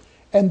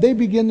 And they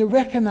begin to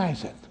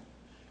recognize it.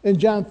 In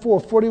John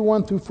 4,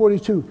 41 through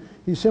 42,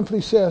 he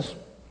simply says,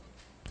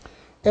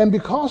 and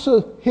because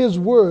of his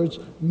words,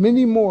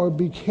 many more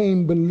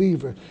became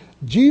believers.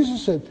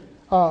 Jesus had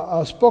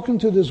spoken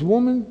to this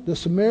woman, the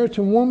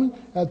Samaritan woman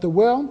at the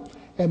well,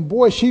 and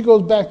boy, she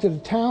goes back to the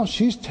town.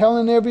 She's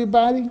telling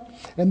everybody,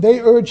 and they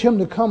urge him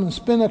to come and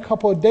spend a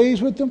couple of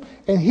days with them,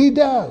 and he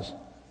does.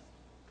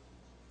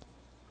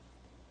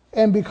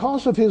 And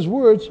because of his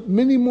words,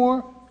 many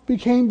more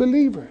became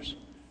believers.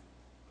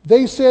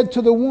 They said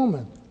to the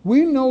woman,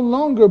 we no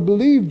longer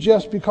believe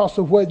just because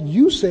of what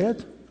you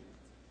said.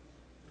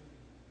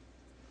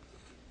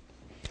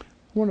 I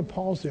want to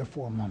pause there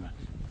for a moment.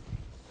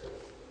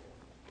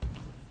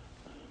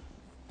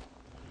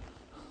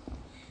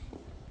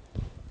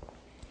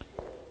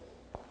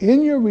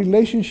 In your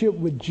relationship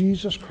with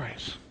Jesus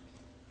Christ.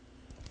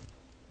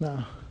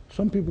 Now,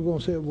 some people are going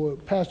to say, well,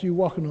 Pastor, you're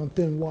walking on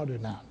thin water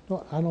now.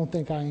 No, I don't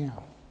think I am.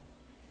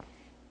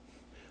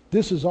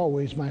 This is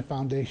always my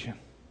foundation.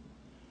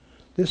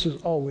 This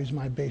is always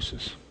my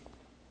basis.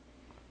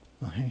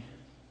 Okay?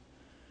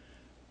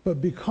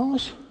 But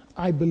because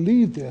I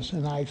believe this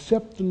and I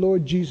accept the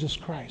Lord Jesus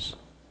Christ,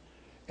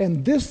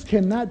 and this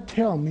cannot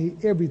tell me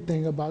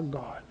everything about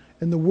God.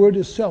 And the Word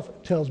itself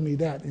tells me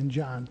that in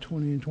John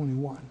 20 and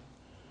 21.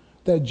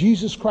 That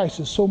Jesus Christ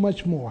is so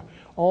much more.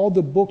 All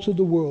the books of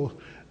the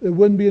world, there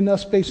wouldn't be enough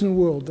space in the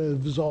world that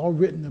it was all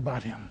written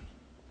about him.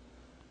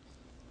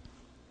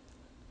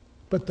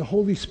 But the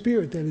Holy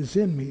Spirit that is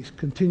in me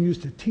continues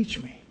to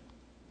teach me.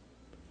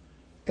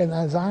 And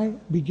as I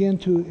begin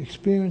to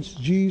experience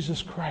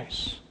Jesus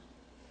Christ,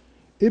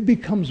 it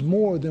becomes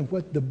more than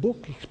what the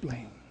book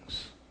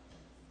explains.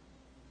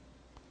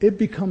 It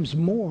becomes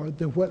more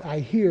than what I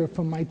hear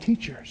from my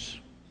teachers.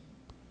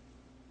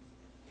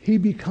 He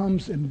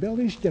becomes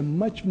embellished and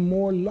much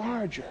more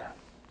larger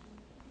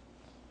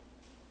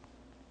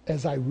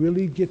as I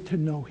really get to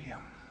know him.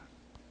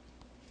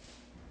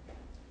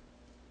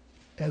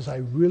 As I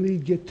really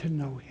get to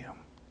know him.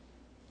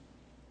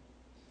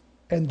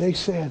 And they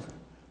said,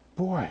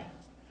 boy,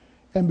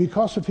 and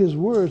because of his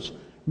words,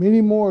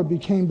 many more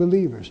became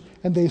believers.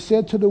 And they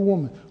said to the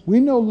woman, we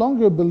no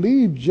longer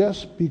believe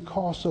just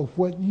because of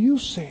what you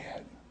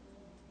said.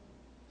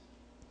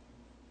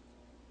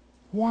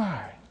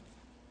 Why?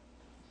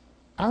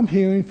 I'm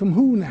hearing from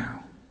who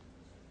now?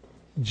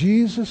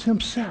 Jesus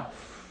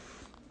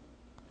himself.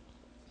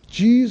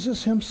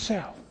 Jesus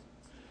himself.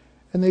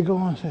 And they go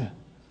on and say,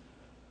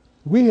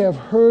 we have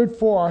heard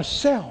for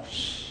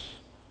ourselves.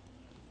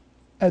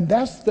 And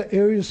that's the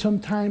area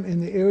sometime in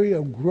the area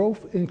of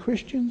growth in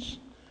Christians.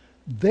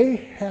 They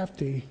have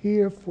to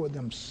hear for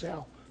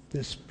themselves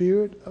the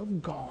Spirit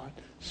of God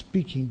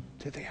speaking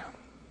to them.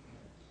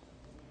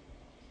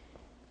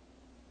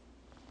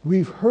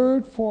 We've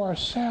heard for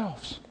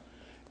ourselves.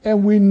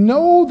 And we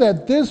know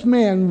that this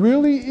man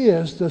really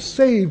is the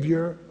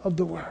Savior of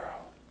the world.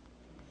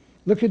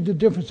 Look at the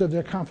difference of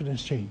their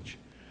confidence change.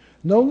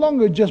 No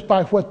longer just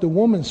by what the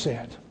woman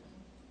said,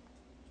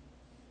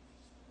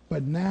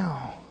 but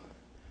now,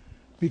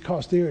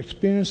 because they're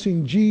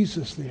experiencing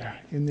Jesus there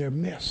in their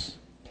midst,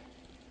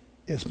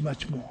 it's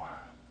much more.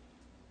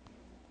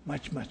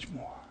 Much, much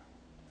more.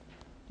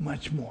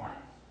 much more.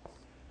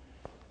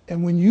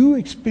 And when you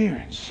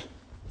experience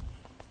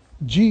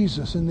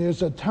Jesus, and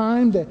there's a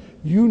time that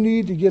you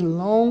need to get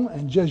alone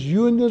and just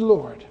you and the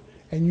Lord,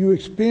 and you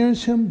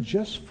experience him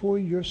just for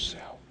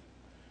yourself.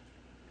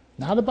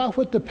 Not about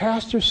what the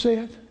pastor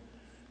said,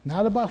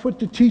 not about what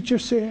the teacher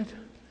said,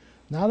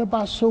 not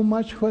about so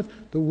much what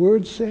the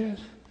word says,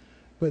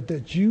 but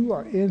that you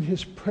are in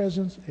his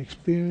presence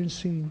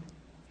experiencing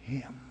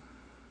him.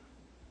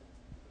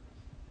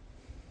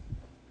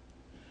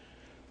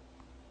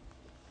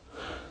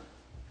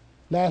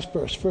 Last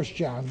verse, 1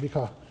 John,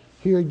 because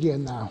here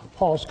again now,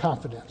 Paul's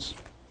confidence.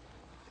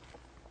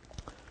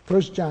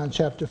 1 John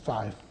chapter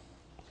 5,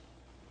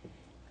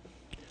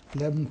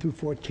 11 through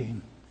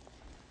 14.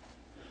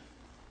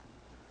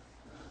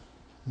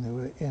 And then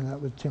we'll end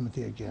up with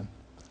Timothy again.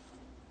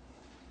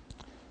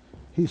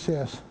 He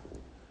says,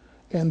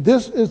 and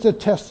this is the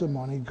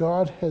testimony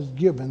God has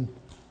given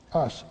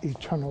us,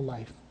 eternal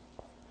life.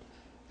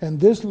 And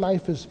this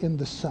life is in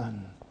the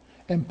Son.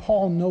 And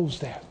Paul knows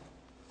that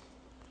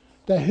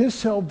his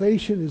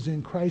salvation is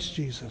in Christ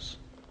Jesus,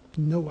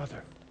 no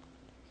other.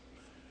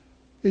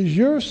 Is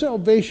your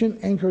salvation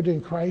anchored in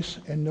Christ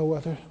and no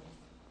other?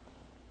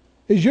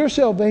 Is your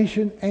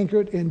salvation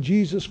anchored in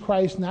Jesus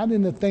Christ, not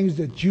in the things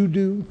that you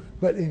do,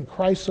 but in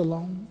Christ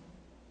alone?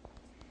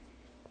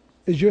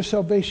 Is your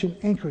salvation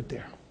anchored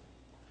there?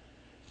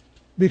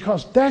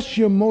 Because that's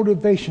your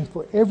motivation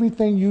for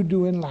everything you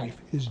do in life,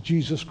 is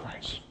Jesus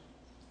Christ.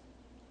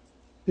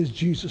 Is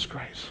Jesus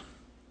Christ.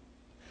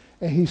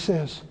 And he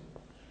says,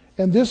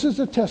 and this is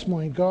the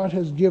testimony God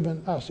has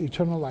given us,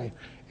 eternal life.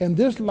 And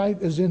this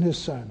life is in his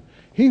Son.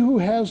 He who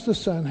has the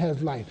Son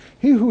has life.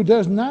 He who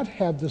does not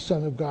have the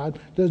Son of God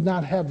does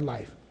not have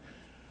life.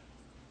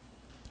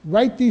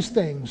 Write these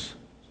things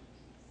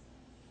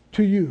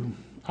to you.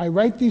 I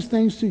write these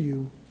things to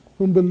you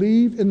whom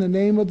believe in the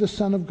name of the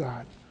Son of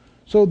God,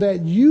 so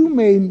that you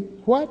may,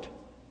 what?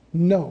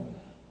 Know.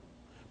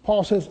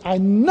 Paul says, I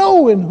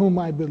know in whom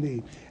I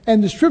believe.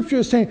 And the scripture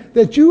is saying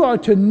that you are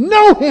to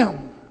know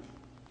him.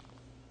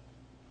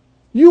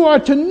 You are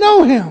to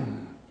know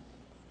him,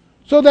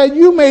 so that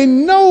you may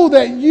know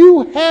that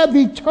you have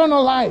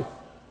eternal life.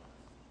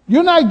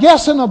 You're not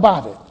guessing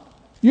about it.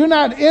 You're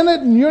not in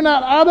it and you're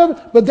not out of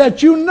it, but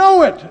that you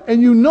know it,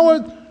 and you know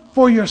it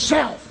for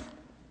yourself.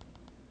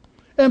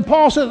 And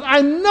Paul says,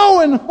 I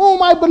know in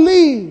whom I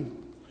believe.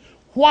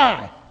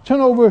 Why? Turn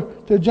over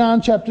to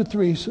John chapter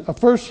 3,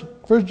 first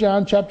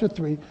John chapter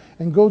 3,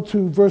 and go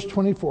to verse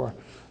 24.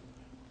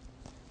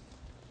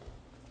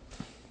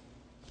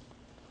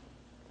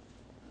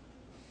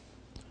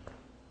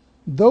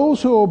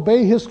 Those who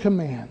obey his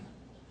command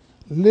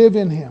live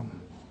in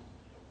him,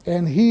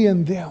 and he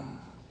in them.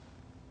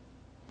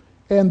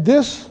 And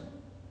this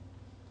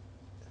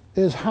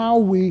is how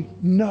we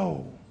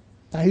know.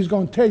 Now he's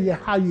going to tell you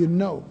how you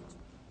know.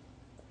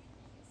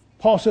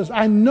 Paul says,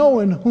 I know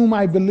in whom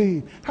I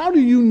believe. How do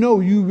you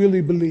know you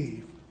really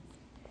believe?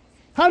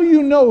 How do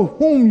you know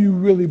whom you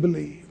really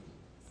believe?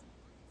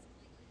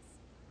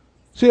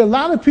 See, a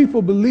lot of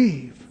people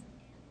believe,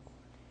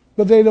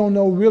 but they don't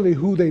know really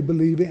who they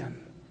believe in.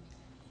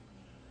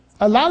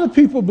 A lot of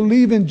people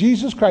believe in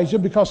Jesus Christ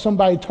just because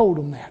somebody told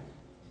them that.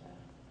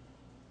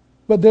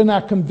 But they're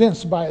not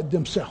convinced by it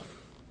themselves.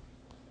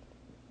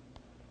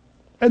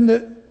 And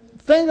the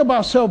thing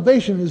about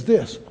salvation is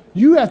this.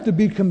 You have to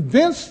be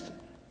convinced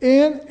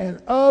in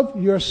and of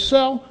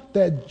yourself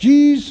that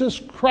Jesus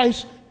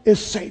Christ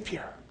is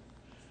Savior.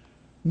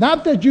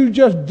 Not that you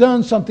just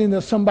done something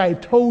that somebody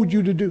told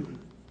you to do.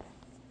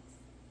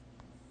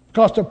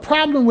 Because the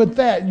problem with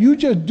that, you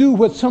just do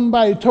what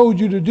somebody told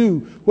you to do.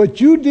 What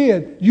you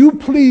did, you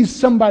pleased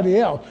somebody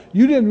else.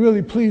 You didn't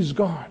really please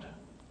God.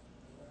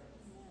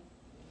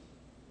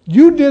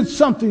 You did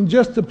something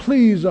just to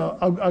please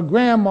a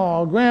grandma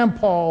or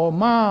grandpa or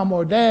mom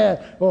or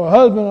dad or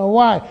husband or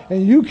wife,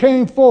 and you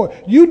came forward.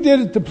 You did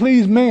it to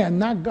please man,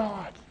 not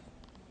God.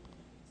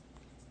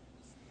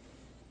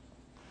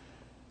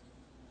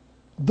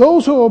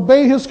 Those who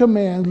obey his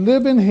command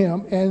live in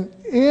him,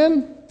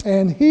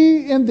 and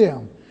he in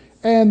them.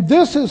 And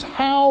this is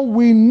how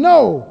we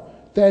know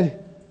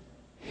that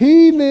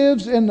he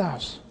lives in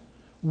us.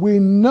 We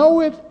know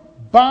it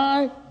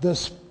by the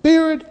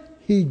Spirit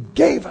he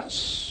gave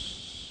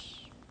us.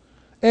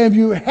 And if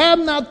you have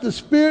not the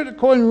Spirit,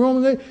 according to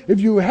Romans 8, if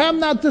you have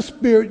not the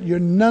Spirit, you're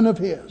none of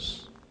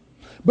his.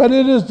 But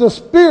it is the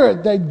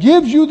Spirit that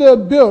gives you the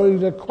ability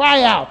to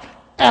cry out,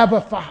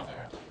 Abba, Father.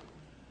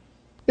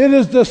 It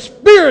is the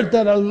Spirit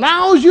that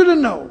allows you to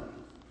know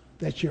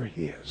that you're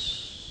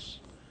his.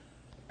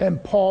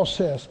 And Paul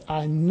says,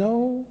 I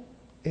know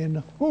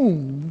in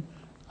whom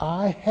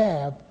I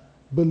have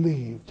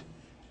believed.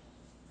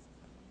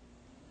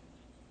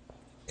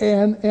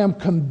 And am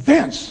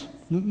convinced.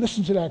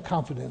 Listen to that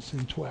confidence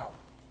in 12.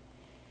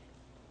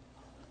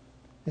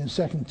 In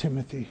 2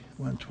 Timothy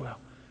 1:12.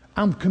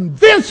 I'm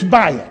convinced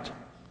by it.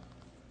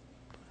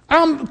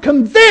 I'm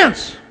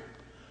convinced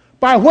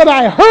by what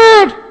I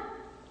heard,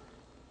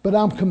 but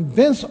I'm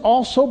convinced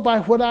also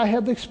by what I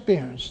have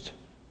experienced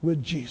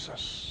with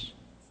Jesus.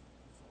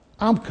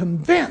 I'm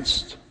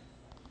convinced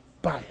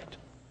by it.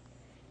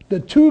 The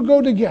two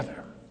go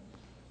together.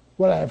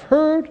 What I've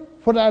heard,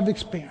 what I've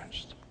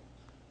experienced.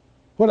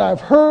 What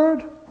I've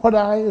heard, what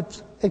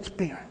I've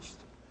experienced.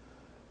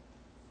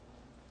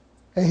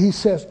 And he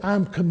says,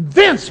 I'm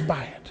convinced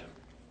by it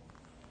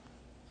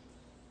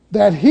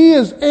that he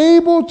is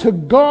able to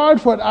guard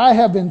what I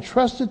have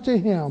entrusted to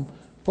him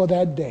for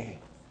that day.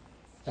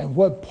 And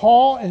what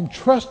Paul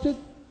entrusted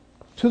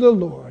to the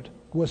Lord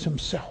was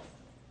himself.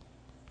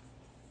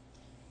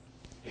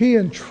 He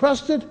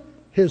entrusted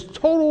his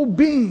total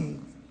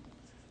being,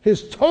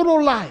 his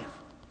total life,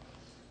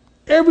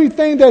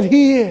 everything that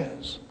he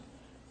is,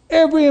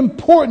 every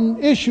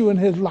important issue in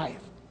his life,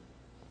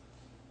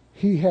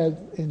 he had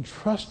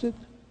entrusted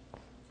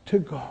to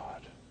God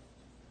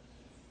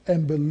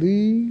and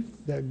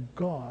believed that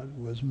God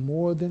was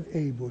more than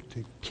able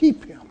to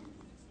keep him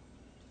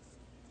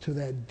to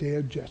that day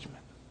of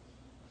judgment.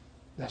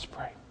 Let's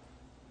pray.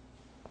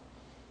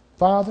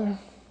 Father,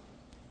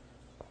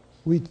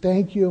 we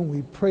thank you and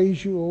we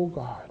praise you, O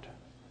God,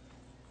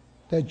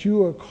 that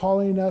you are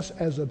calling us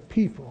as a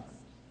people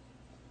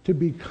to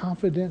be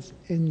confident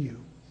in you.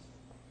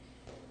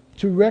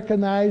 To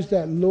recognize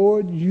that,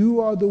 Lord,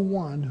 you are the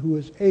one who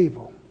is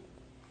able.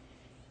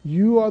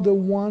 You are the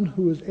one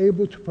who is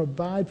able to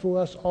provide for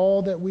us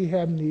all that we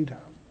have need of.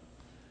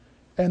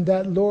 And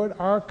that, Lord,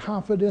 our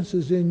confidence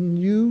is in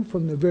you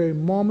from the very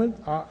moment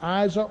our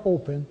eyes are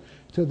open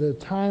to the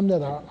time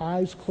that our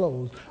eyes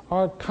close.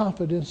 Our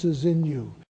confidence is in you.